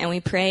 And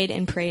we prayed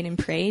and prayed and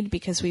prayed,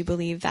 because we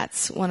believe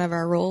that's one of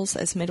our roles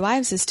as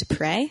midwives, is to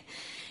pray.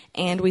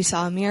 And we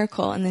saw a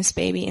miracle, and this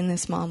baby and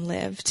this mom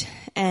lived.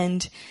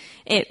 And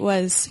it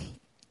was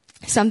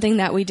something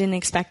that we didn't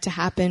expect to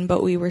happen,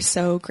 but we were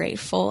so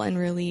grateful and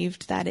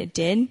relieved that it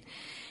did.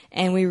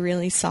 And we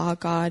really saw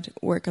God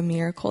work a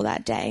miracle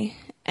that day.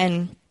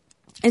 And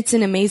it's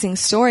an amazing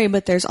story,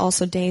 but there's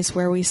also days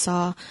where we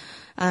saw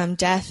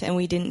death and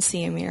we didn't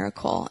see a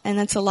miracle. And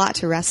that's a lot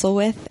to wrestle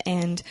with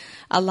and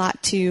a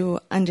lot to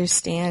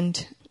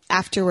understand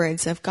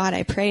afterwards of, God,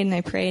 I prayed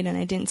and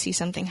I didn't see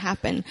something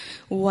happen.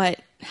 What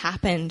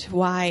happened?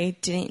 Why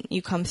didn't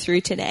you come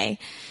through today?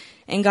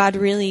 And God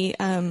really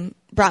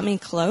brought me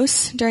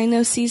close during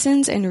those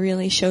seasons and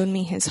really showed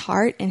me his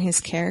heart and his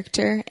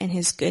character and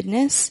his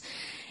goodness.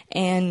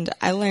 And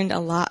I learned a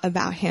lot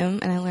about him,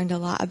 and I learned a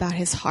lot about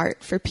his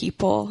heart for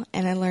people,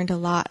 and I learned a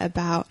lot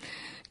about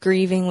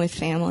grieving with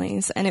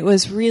families. And it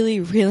was really,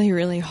 really,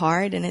 really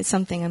hard, and it's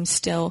something I'm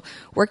still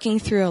working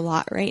through a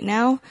lot right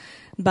now.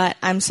 But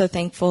I'm so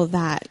thankful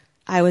that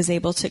I was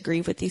able to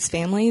grieve with these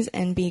families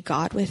and be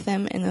God with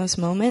them in those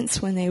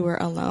moments when they were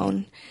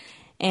alone.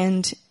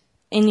 And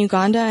in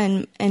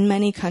Uganda and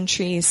many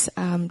countries,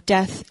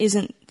 death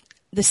isn't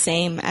the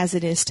same as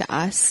it is to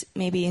us,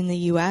 maybe in the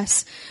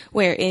U.S.,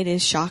 where it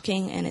is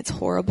shocking and it's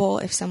horrible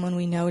if someone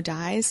we know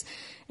dies.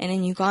 And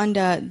in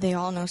Uganda, they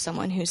all know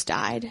someone who's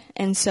died.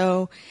 And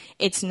so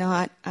it's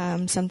not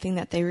something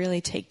that they really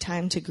take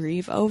time to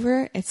grieve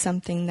over. It's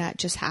something that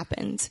just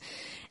happens.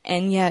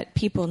 And yet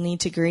people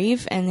need to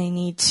grieve and they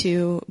need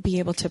to be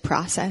able to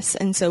process.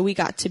 And so we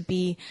got to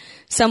be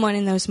someone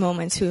in those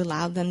moments who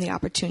allowed them the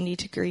opportunity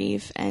to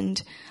grieve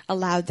and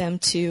allowed them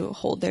to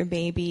hold their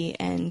baby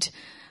and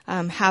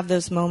have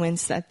those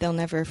moments that they'll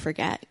never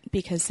forget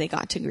because they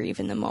got to grieve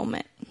in the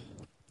moment.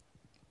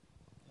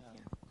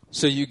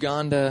 So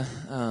Uganda,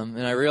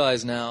 and I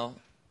realize now,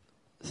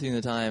 seeing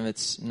the time,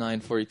 it's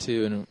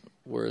 9:42 and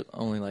we're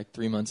only like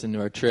 3 months into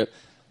our trip.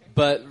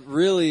 But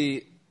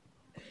really,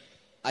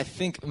 I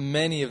think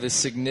many of the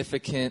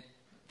significant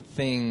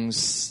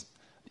things,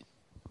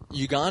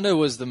 Uganda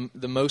was the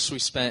most we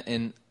spent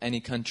in any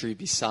country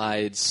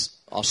besides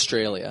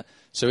Australia.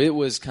 So it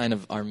was kind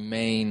of our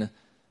main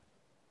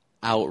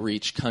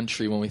outreach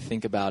country when we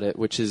think about it,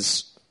 which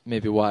is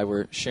maybe why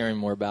we're sharing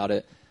more about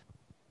it.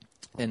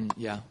 And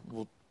yeah,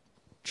 we'll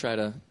try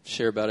to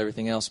share about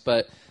everything else.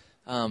 But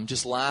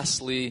just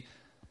lastly,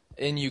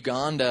 in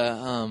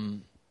Uganda,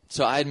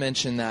 so I had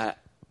mentioned that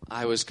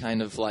I was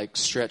kind of like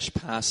stretched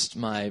past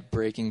my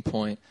breaking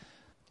point.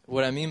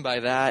 What I mean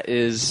by that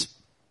is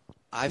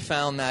I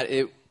found that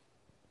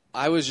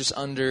I was just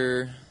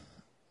under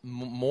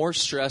more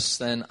stress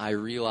than I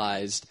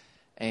realized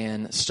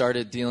and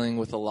started dealing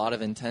with a lot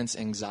of intense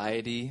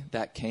anxiety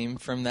that came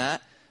from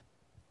that.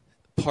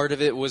 Part of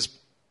it was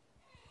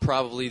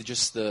probably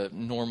just the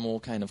normal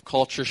kind of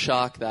culture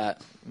shock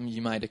that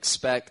you might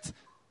expect.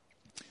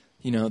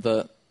 You know,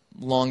 the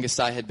longest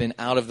I had been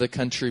out of the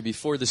country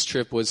before this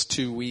trip was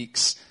 2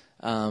 weeks,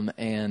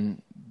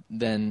 and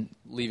then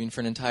leaving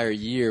for an entire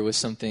year was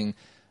something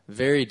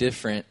very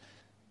different.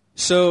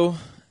 So,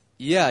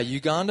 yeah,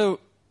 Uganda,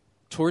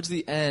 towards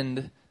the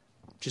end,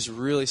 just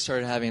really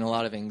started having a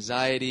lot of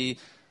anxiety,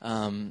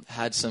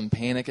 had some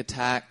panic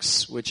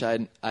attacks, which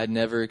I'd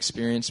never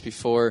experienced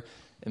before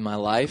in my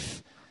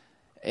life.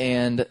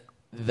 And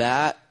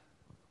that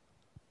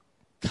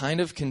kind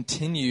of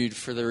continued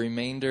for the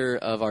remainder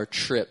of our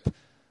trip,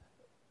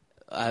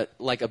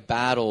 like a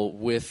battle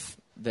with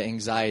the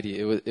anxiety.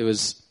 It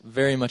was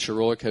very much a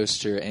roller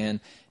coaster. And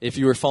if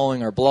you were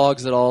following our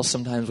blogs at all,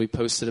 sometimes we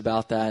posted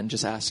about that and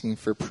just asking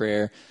for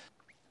prayer.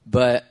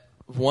 But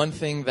one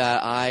thing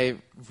that I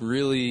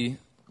really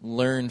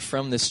learned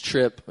from this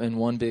trip, and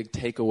one big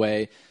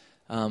takeaway,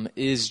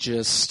 is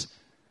just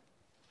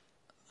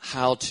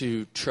how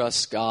to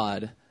trust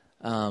God,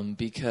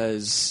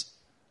 because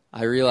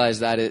I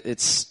realized that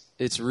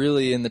it's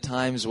really in the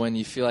times when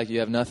you feel like you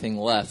have nothing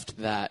left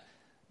that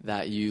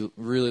you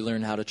really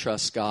learn how to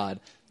trust God,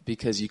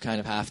 because you kind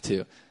of have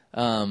to.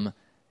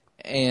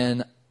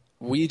 And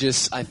we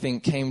just, I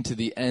think, came to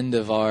the end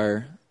of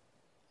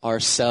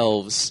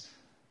ourselves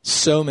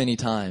so many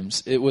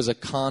times. It was a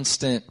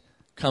constant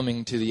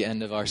coming to the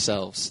end of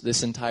ourselves.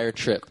 This entire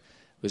trip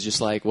was just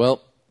like,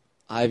 well,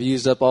 I've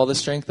used up all the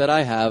strength that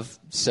I have,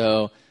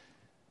 so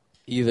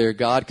either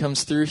God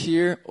comes through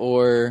here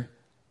or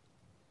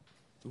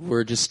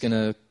we're just going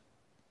to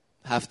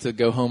have to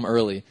go home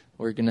early.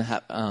 We're going to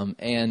have,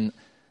 and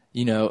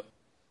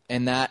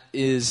that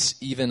is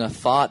even a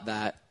thought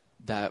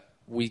that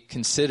we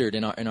considered,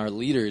 and our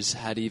leaders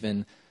had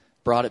even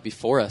brought it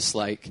before us,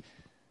 like,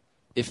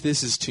 if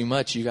this is too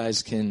much, you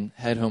guys can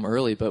head home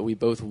early. But we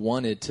both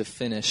wanted to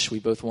finish. We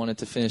both wanted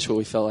to finish what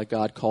we felt like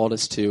God called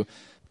us to.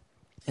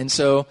 And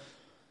so,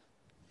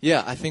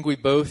 yeah, I think we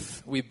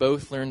both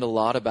learned a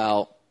lot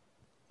about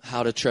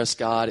how to trust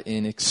God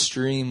in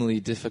extremely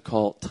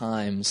difficult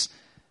times.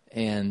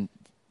 And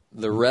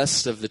the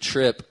rest of the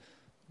trip,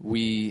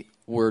 we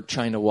were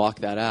trying to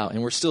walk that out.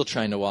 And we're still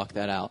trying to walk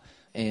that out.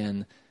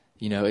 And,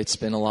 it's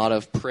been a lot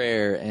of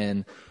prayer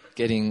and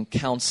getting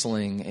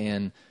counseling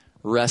and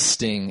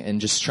resting and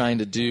just trying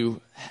to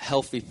do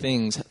healthy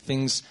things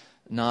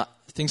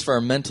for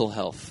our mental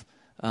health,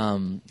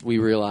 we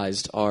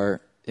realized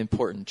are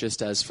important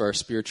just as for our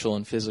spiritual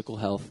and physical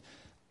health.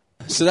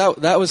 So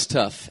that was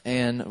tough,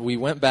 and we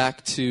went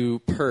back to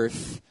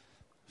Perth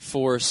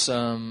for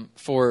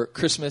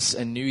Christmas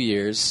and New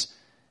Year's,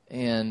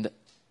 and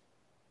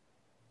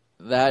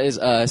that is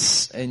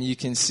us. And you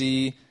can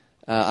see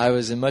I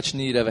was in much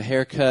need of a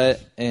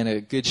haircut and a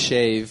good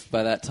shave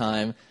by that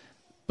time.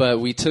 But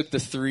we took the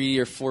 3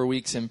 or 4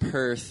 weeks in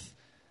Perth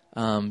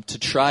to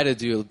try to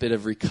do a bit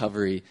of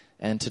recovery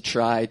and to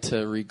try to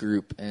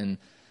regroup and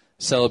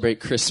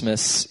celebrate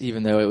Christmas,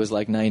 even though it was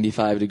like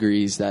 95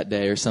 degrees that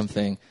day or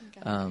something.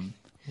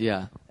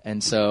 Yeah.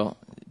 And so,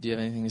 do you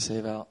have anything to say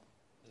about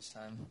this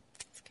time?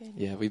 That's good.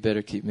 Yeah, we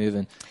better keep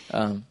moving.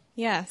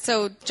 Yeah,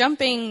 so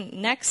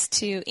jumping next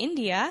to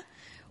India,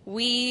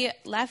 we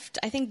left,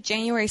 I think,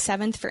 January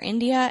 7th for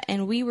India,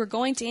 and we were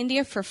going to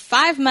India for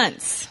 5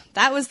 months.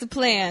 That was the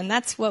plan.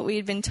 That's what we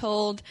had been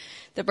told.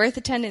 The birth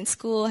attendant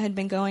school had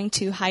been going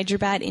to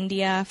Hyderabad,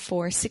 India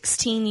for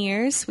 16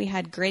 years. We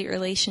had great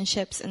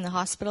relationships in the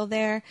hospital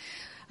there.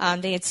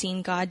 They had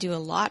seen God do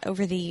a lot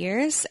over the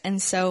years,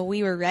 and so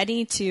we were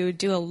ready to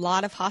do a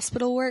lot of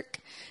hospital work.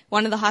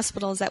 One of the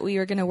hospitals that we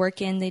were going to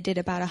work in, they did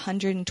about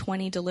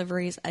 120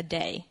 deliveries a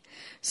day.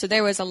 So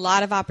there was a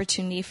lot of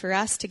opportunity for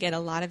us to get a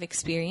lot of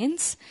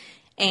experience.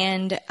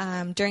 And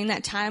during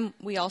that time,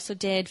 we also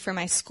did, for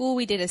my school,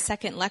 we did a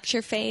second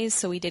lecture phase.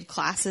 So we did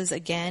classes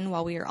again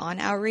while we were on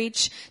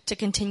outreach to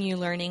continue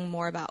learning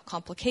more about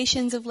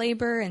complications of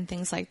labor and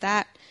things like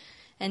that.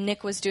 And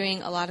Nick was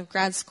doing a lot of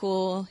grad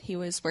school. He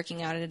was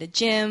working out at a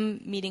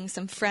gym, meeting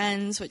some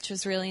friends, which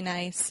was really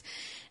nice.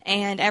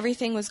 And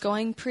everything was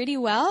going pretty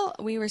well.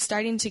 We were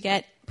starting to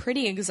get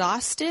pretty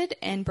exhausted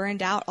and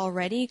burned out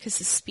already because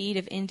the speed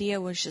of India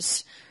was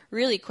just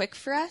really quick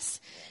for us.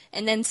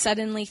 And then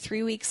suddenly,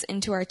 3 weeks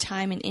into our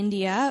time in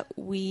India,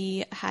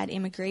 we had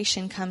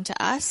immigration come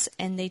to us,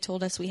 and they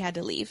told us we had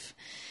to leave.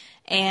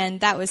 And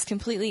that was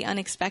completely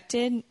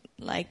unexpected,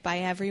 like by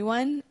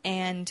everyone.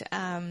 And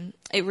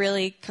it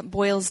really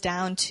boils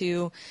down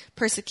to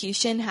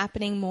persecution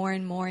happening more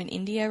and more in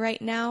India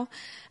right now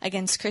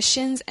against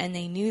Christians. And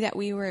they knew that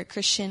we were a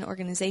Christian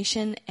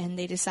organization, and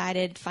they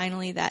decided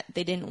finally that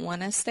they didn't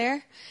want us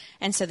there.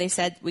 And so they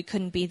said we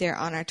couldn't be there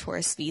on our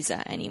tourist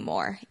visa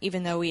anymore,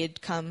 even though we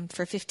had come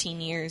for 15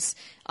 years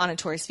on a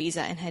tourist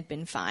visa and had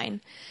been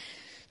fine.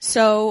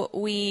 So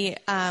we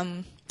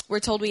were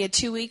told we had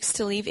 2 weeks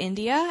to leave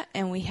India,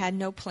 and we had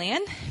no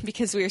plan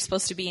because we were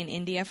supposed to be in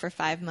India for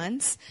 5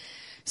 months.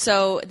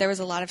 So there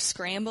was a lot of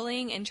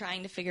scrambling and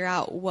trying to figure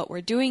out what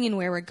we're doing and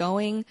where we're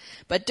going.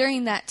 But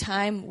during that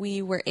time,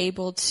 we were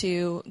able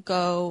to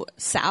go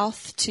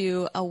south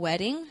to a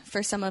wedding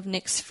for some of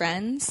Nick's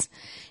friends.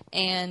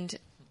 And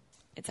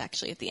it's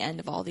actually at the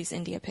end of all these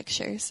India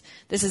pictures.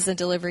 This is the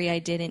delivery I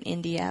did in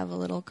India of a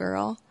little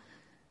girl.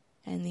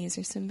 And these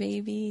are some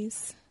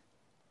babies.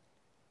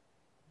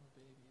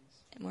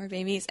 More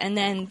babies. And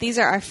then these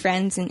are our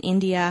friends in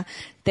India.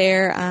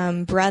 Their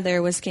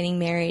brother was getting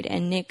married,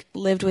 and Nick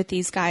lived with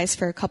these guys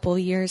for a couple of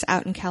years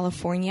out in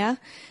California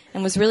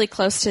and was really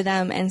close to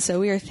them. And so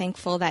we were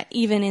thankful that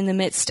even in the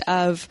midst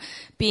of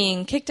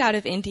being kicked out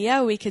of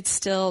India, we could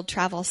still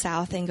travel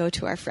south and go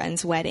to our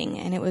friend's wedding.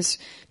 And it was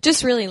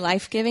just really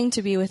life-giving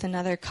to be with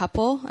another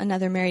couple,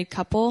 another married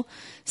couple.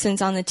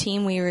 Since on the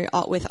team we were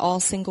with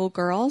all single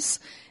girls,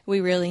 we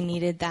really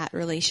needed that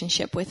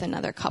relationship with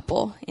another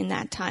couple in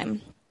that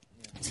time.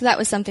 So that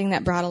was something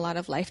that brought a lot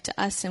of life to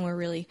us, and we're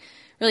really,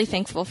 really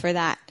thankful for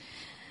that.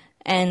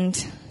 And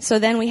so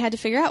then we had to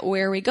figure out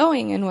where are we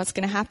going and what's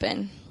going to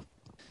happen.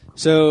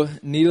 So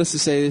needless to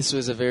say, this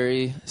was a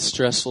very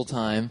stressful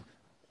time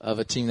of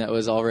a team that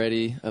was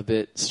already a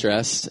bit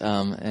stressed,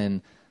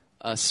 and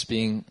us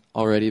being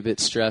already a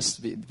bit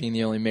stressed, being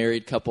the only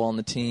married couple on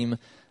the team.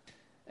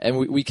 And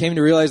we came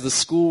to realize the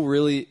school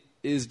really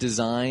is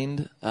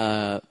designed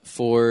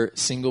for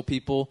single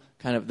people,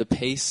 kind of the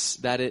pace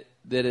that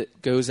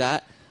it goes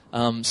at.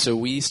 So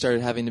we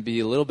started having to be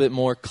a little bit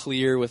more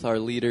clear with our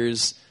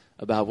leaders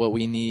about what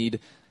we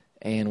need,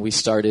 and we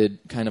started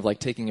kind of like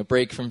taking a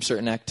break from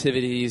certain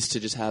activities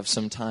to just have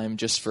some time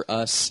just for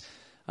us,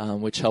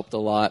 which helped a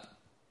lot.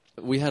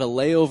 We had a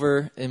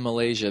layover in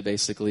Malaysia,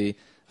 basically,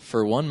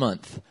 for 1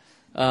 month.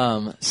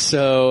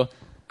 So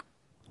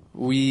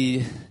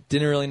we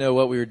didn't really know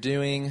what we were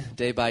doing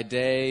day by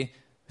day,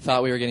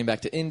 thought we were getting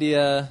back to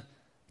India,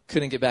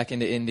 couldn't get back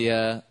into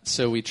India,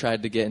 so we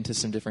tried to get into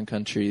some different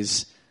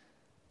countries.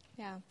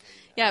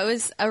 Yeah, it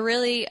was a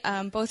really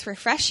both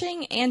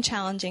refreshing and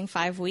challenging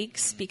 5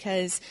 weeks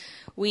because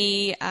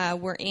we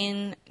were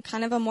in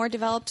kind of a more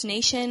developed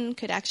nation,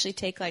 could actually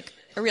take like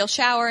a real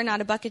shower,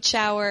 not a bucket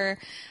shower.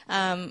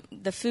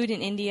 The food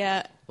in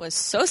India was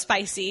so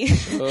spicy.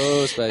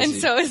 So spicy.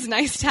 And so it was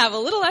nice to have a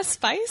little less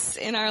spice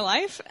in our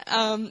life.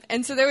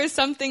 And so there were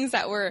some things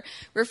that were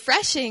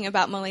refreshing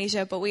about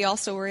Malaysia, but we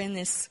also were in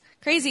this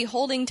crazy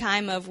holding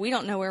time of we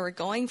don't know where we're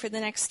going for the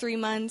next 3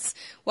 months.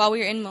 While we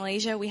were in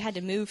Malaysia, we had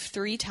to move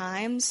 3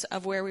 times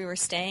of where we were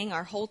staying,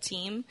 our whole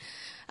team.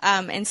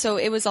 And so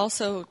it was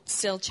also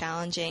still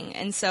challenging.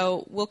 And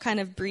so we'll kind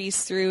of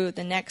breeze through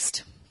the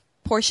next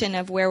portion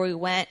of where we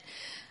went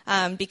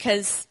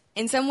because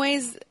in some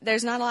ways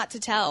there's not a lot to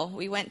tell.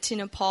 We went to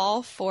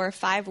Nepal for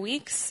 5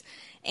 weeks.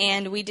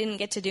 And we didn't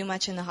get to do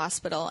much in the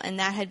hospital, and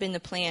that had been the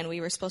plan. We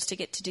were supposed to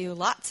get to do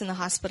lots in the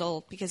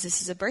hospital because this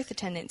is a birth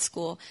attendant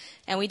school,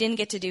 and we didn't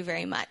get to do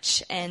very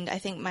much. And I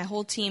think my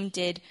whole team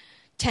did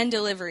 10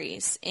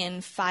 deliveries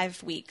in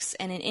 5 weeks.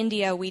 And in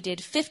India, we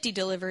did 50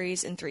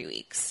 deliveries in 3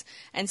 weeks.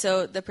 And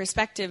so the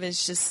perspective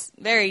is just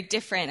very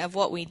different of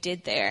what we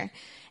did there.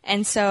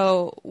 And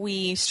so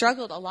we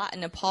struggled a lot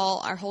in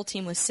Nepal. Our whole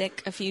team was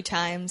sick a few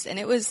times, and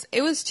it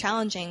was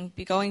challenging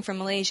going from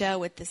Malaysia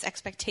with this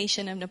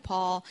expectation of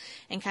Nepal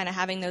and kind of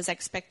having those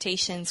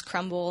expectations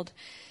crumbled.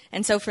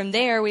 And so from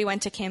there, we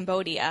went to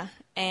Cambodia,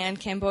 and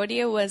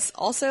Cambodia was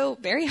also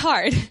very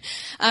hard.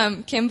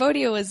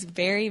 Cambodia was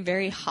very,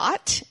 very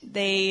hot.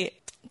 They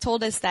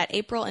told us that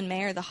April and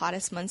May are the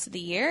hottest months of the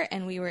year,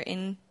 and we were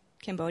in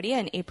Cambodia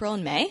in April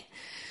and May.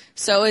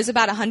 So it was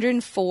about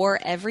 104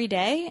 every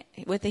day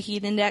with a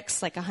heat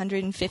index like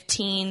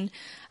 115.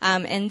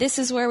 And this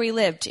is where we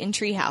lived, in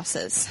tree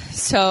houses.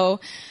 So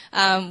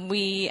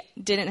we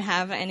didn't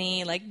have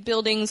any like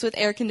buildings with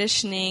air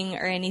conditioning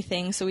or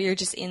anything. So we were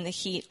just in the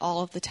heat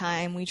all of the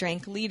time. We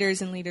drank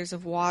liters and liters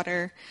of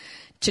water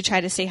to try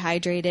to stay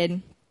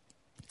hydrated.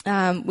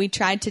 We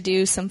tried to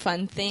do some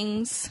fun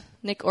things.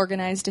 Nick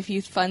organized a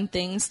few fun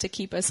things to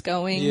keep us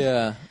going.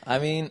 Yeah, I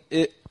mean,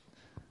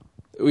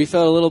 we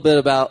felt a little bit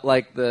about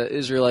like the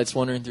Israelites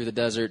wandering through the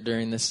desert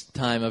during this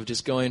time of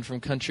just going from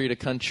country to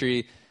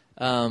country,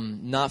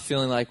 not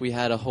feeling like we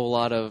had a whole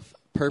lot of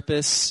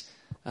purpose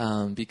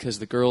because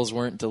the girls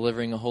weren't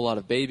delivering a whole lot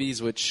of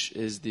babies, which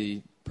is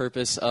the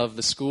purpose of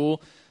the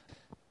school.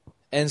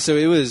 And so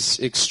it was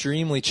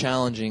extremely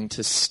challenging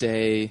to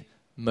stay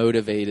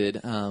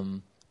motivated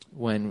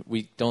when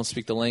we don't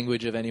speak the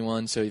language of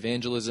anyone, so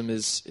evangelism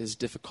is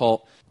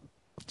difficult.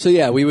 So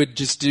yeah, we would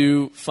just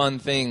do fun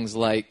things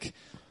like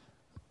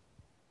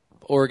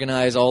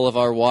organize all of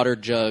our water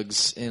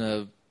jugs in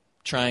a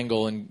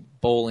triangle and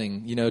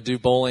bowling, do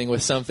bowling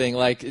with something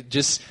like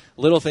just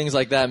little things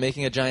like that,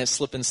 making a giant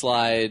slip and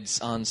slides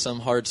on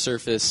some hard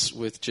surface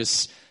with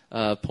just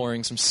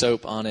pouring some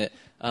soap on it.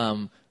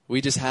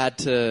 We just had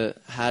to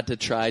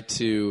try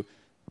to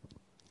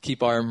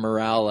keep our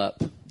morale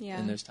up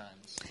in those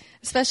times.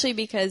 Especially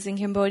because in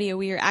Cambodia,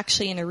 we were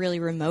actually in a really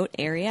remote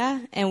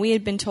area, and we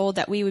had been told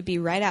that we would be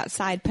right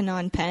outside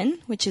Phnom Penh,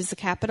 which is the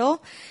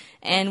capital.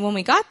 And when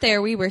we got there,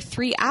 we were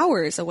 3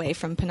 hours away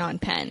from Phnom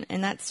Penh,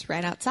 and that's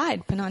right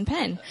outside Phnom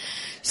Penh.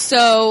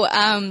 So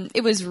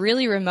it was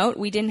really remote.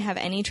 We didn't have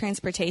any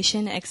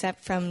transportation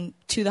except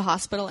to the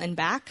hospital and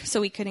back,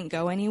 so we couldn't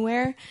go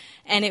anywhere.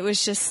 And it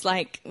was just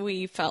like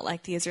we felt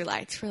like the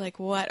Israelites. We're like,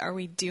 what are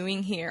we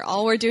doing here?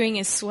 All we're doing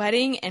is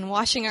sweating and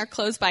washing our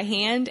clothes by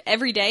hand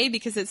every day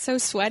because it's so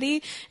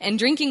sweaty, and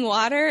drinking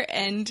water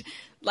and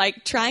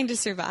like trying to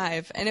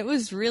survive. And it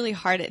was really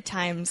hard at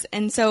times.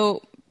 And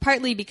so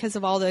partly because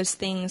of all those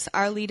things,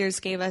 our leaders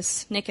gave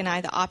us, Nick and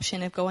I, the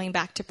option of going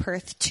back to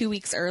Perth 2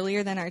 weeks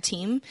earlier than our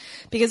team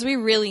because we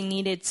really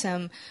needed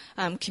some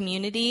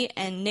community,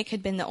 and Nick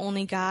had been the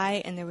only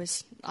guy, and there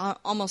was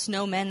almost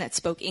no men that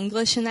spoke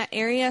English in that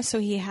area, so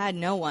he had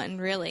no one,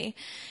 really.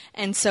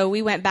 And so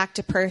we went back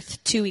to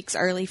Perth 2 weeks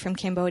early from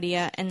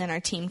Cambodia, and then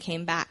our team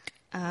came back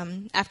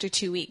after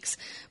 2 weeks.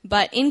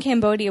 But in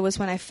Cambodia was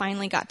when I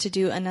finally got to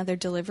do another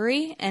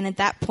delivery, and at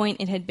that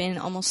point it had been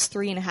almost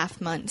 3.5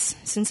 months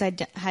since I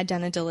had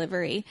done a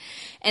delivery.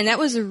 And that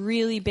was a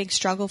really big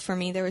struggle for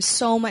me. There was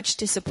so much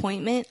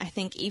disappointment, I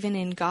think, even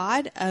in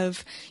God,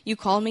 of you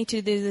called me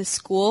to do this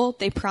school,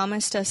 they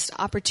promised us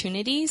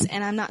opportunities,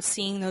 and I'm not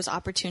seeing those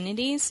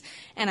opportunities,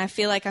 and I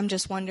feel like I'm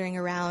just wandering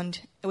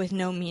around with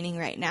no meaning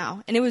right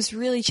now. And it was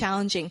really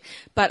challenging.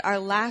 But our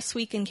last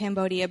week in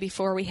Cambodia,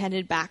 before we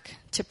headed back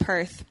to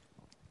Perth,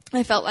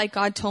 I felt like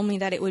God told me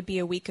that it would be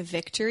a week of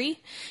victory,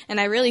 and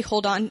I really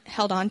held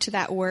on to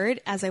that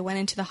word as I went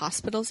into the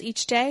hospitals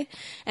each day.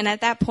 And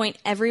at that point,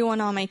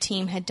 everyone on my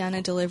team had done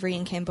a delivery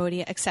in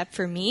Cambodia except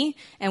for me,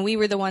 and we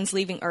were the ones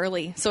leaving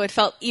early. So it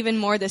felt even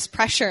more this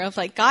pressure of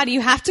like, God,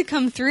 you have to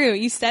come through.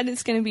 You said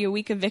it's going to be a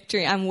week of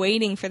victory. I'm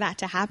waiting for that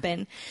to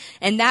happen.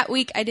 And that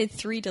week I did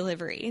 3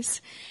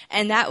 deliveries,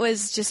 and that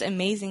was just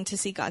amazing to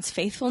see God's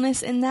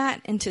faithfulness in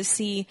that, and to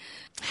see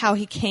how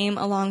he came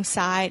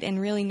alongside and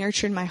really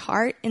nurtured my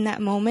heart in that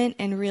moment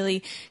and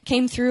really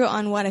came through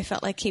on what I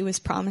felt like he was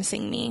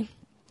promising me.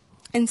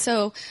 And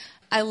so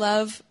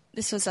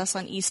this was us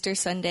on Easter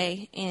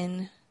Sunday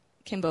in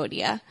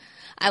Cambodia.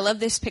 I love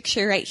this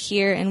picture right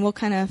here, and we'll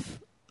kind of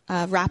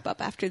wrap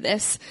up after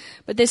this.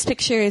 But this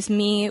picture is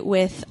me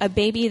with a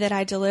baby that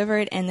I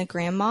delivered and the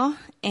grandma.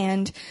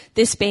 And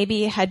this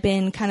baby had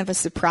been kind of a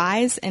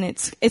surprise, and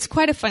it's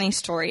quite a funny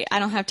story. I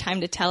don't have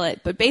time to tell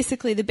it, but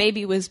basically the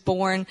baby was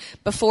born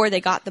before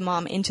they got the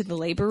mom into the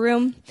labor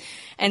room.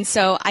 And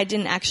so I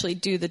didn't actually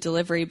do the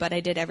delivery, but I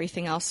did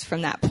everything else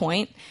from that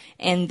point.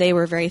 And they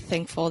were very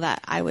thankful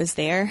that I was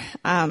there.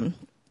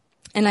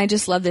 And I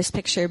just love this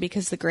picture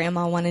because the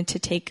grandma wanted to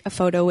take a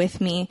photo with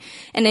me.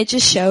 And it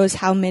just shows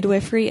how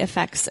midwifery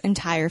affects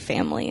entire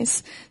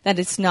families. That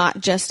it's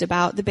not just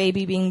about the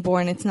baby being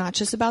born. It's not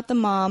just about the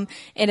mom.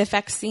 It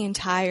affects the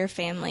entire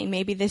family.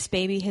 Maybe this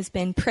baby has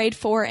been prayed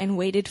for and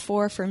waited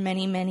for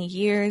many, many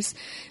years.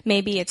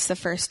 Maybe it's the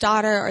first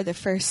daughter or the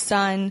first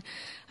son.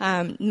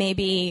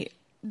 Maybe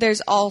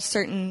there's all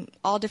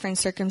different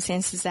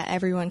circumstances that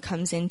everyone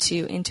comes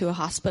into a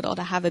hospital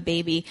to have a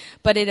baby,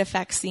 but it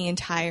affects the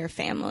entire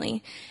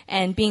family.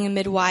 And being a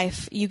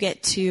midwife, you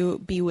get to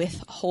be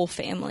with whole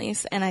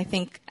families. And I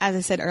think, as I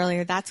said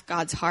earlier, that's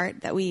God's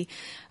heart, that we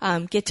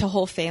get to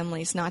whole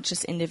families, not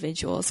just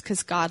individuals,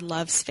 because God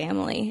loves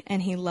family,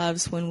 and he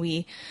loves when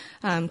we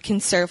can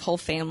serve whole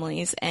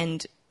families.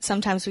 And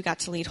sometimes we got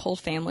to lead whole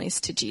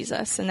families to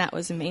Jesus, and that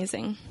was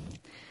amazing.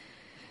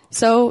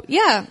 So,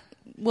 yeah.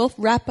 We'll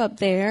wrap up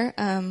there.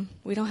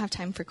 We don't have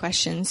time for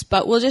questions,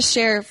 but we'll just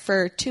share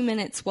for 2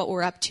 minutes what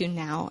we're up to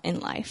now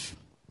in life.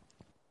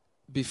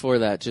 Before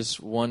that, just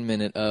 1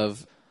 minute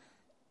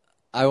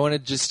I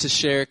wanted just to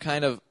share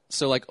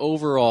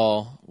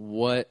overall,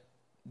 what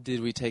did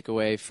we take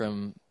away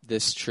from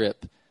this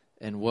trip,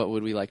 and what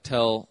would we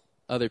tell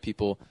other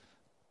people?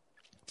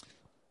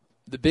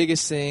 The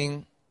biggest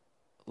thing,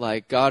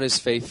 God is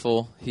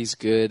faithful. He's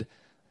good.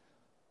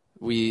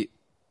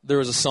 There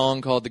was a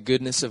song called The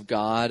Goodness of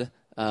God,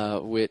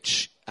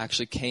 which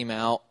actually came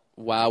out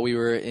while we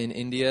were in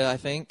India, I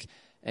think,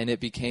 and it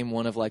became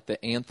one of the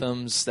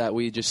anthems that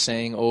we just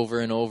sang over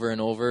and over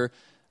and over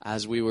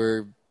as we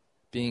were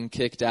being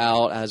kicked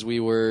out, as we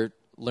were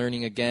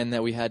learning again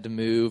that we had to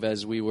move,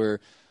 as we were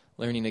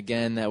learning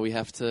again that we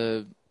have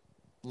to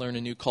learn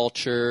a new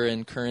culture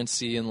and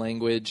currency and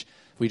language.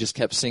 We just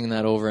kept singing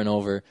that over and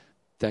over,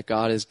 that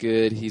God is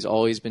good. He's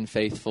always been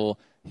faithful.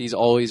 He's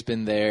always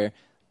been there.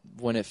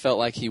 When it felt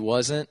like he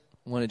wasn't,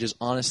 when it just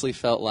honestly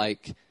felt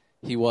like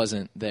he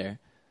wasn't there,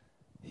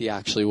 he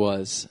actually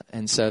was.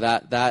 And so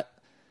that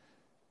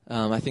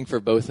I think for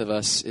both of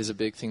us is a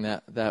big thing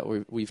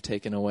that we've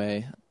taken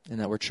away and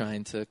that we're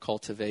trying to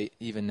cultivate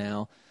even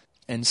now.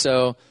 And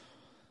so,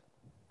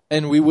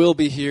 and we will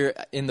be here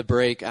in the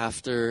break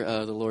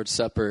after the Lord's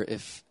Supper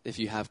if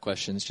you have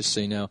questions, just so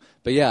you know.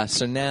 But yeah,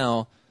 so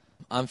now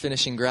I'm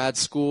finishing grad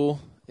school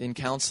in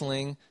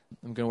counseling.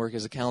 I'm going to work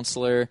as a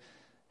counselor,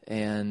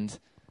 and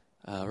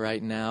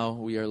right now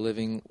we are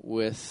living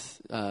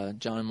with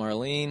John and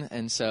Marlene,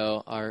 and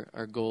so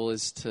our goal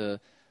is to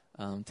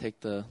take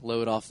the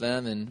load off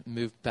them and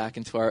move back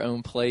into our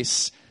own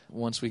place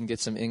once we can get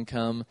some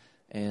income.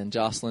 And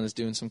Jocelyn is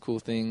doing some cool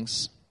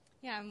things.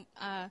 Yeah,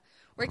 I'm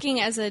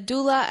working as a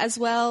doula as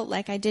well,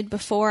 like I did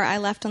before I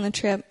left on the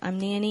trip. I'm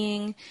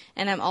nannying,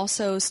 and I'm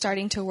also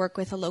starting to work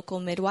with a local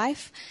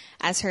midwife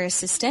as her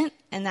assistant,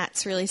 and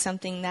that's really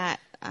something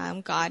that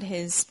God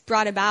has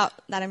brought about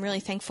that I'm really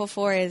thankful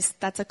for.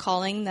 That's a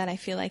calling that I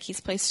feel like he's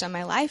placed on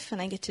my life,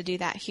 and I get to do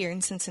that here in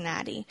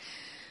Cincinnati.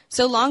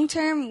 So long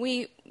term,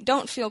 we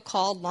don't feel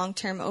called long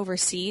term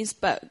overseas,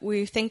 but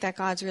we think that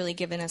God's really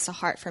given us a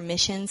heart for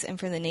missions and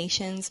for the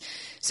nations.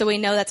 So we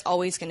know that's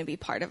always going to be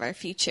part of our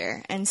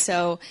future. And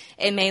so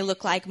it may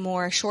look like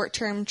more short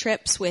term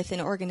trips with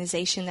an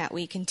organization that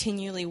we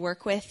continually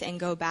work with and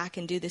go back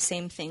and do the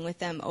same thing with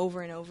them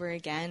over and over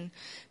again.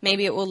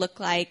 Maybe it will look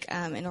like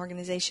an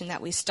organization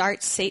that we start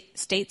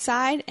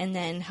stateside and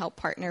then help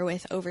partner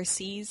with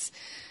overseas.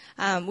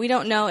 We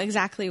don't know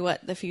exactly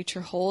what the future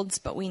holds,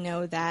 but we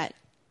know that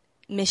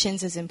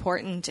missions is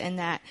important, and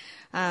that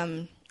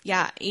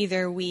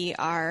either we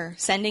are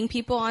sending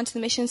people onto the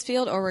missions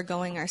field or we're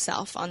going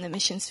ourselves on the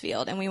missions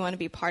field, and we want to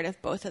be part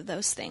of both of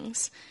those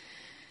things.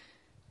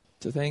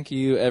 So thank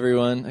you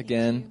everyone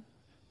again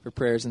for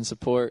prayers and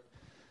support,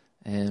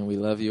 and we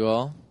love you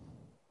all,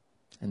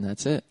 and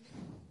that's it.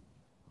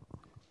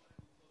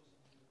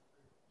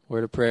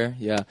 Word of prayer.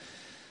 Yeah.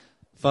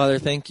 Father,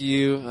 thank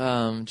you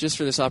just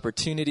for this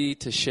opportunity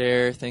to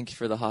share. Thank you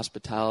for the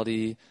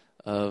hospitality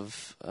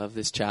of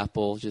this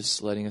chapel,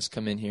 just letting us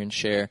come in here and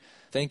share.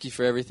 Thank you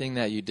for everything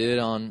that you did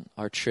on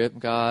our trip,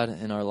 God,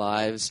 and our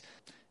lives,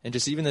 and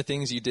just even the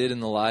things you did in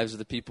the lives of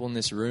the people in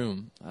this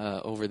room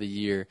over the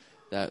year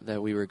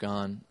that we were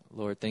gone.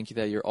 Lord, thank you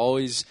that you're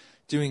always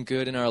doing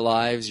good in our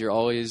lives. You're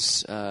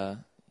always,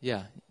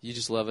 you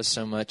just love us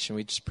so much, and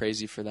we just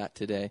praise you for that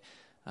today.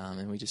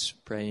 And we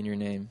just pray in your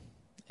name.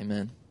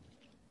 Amen.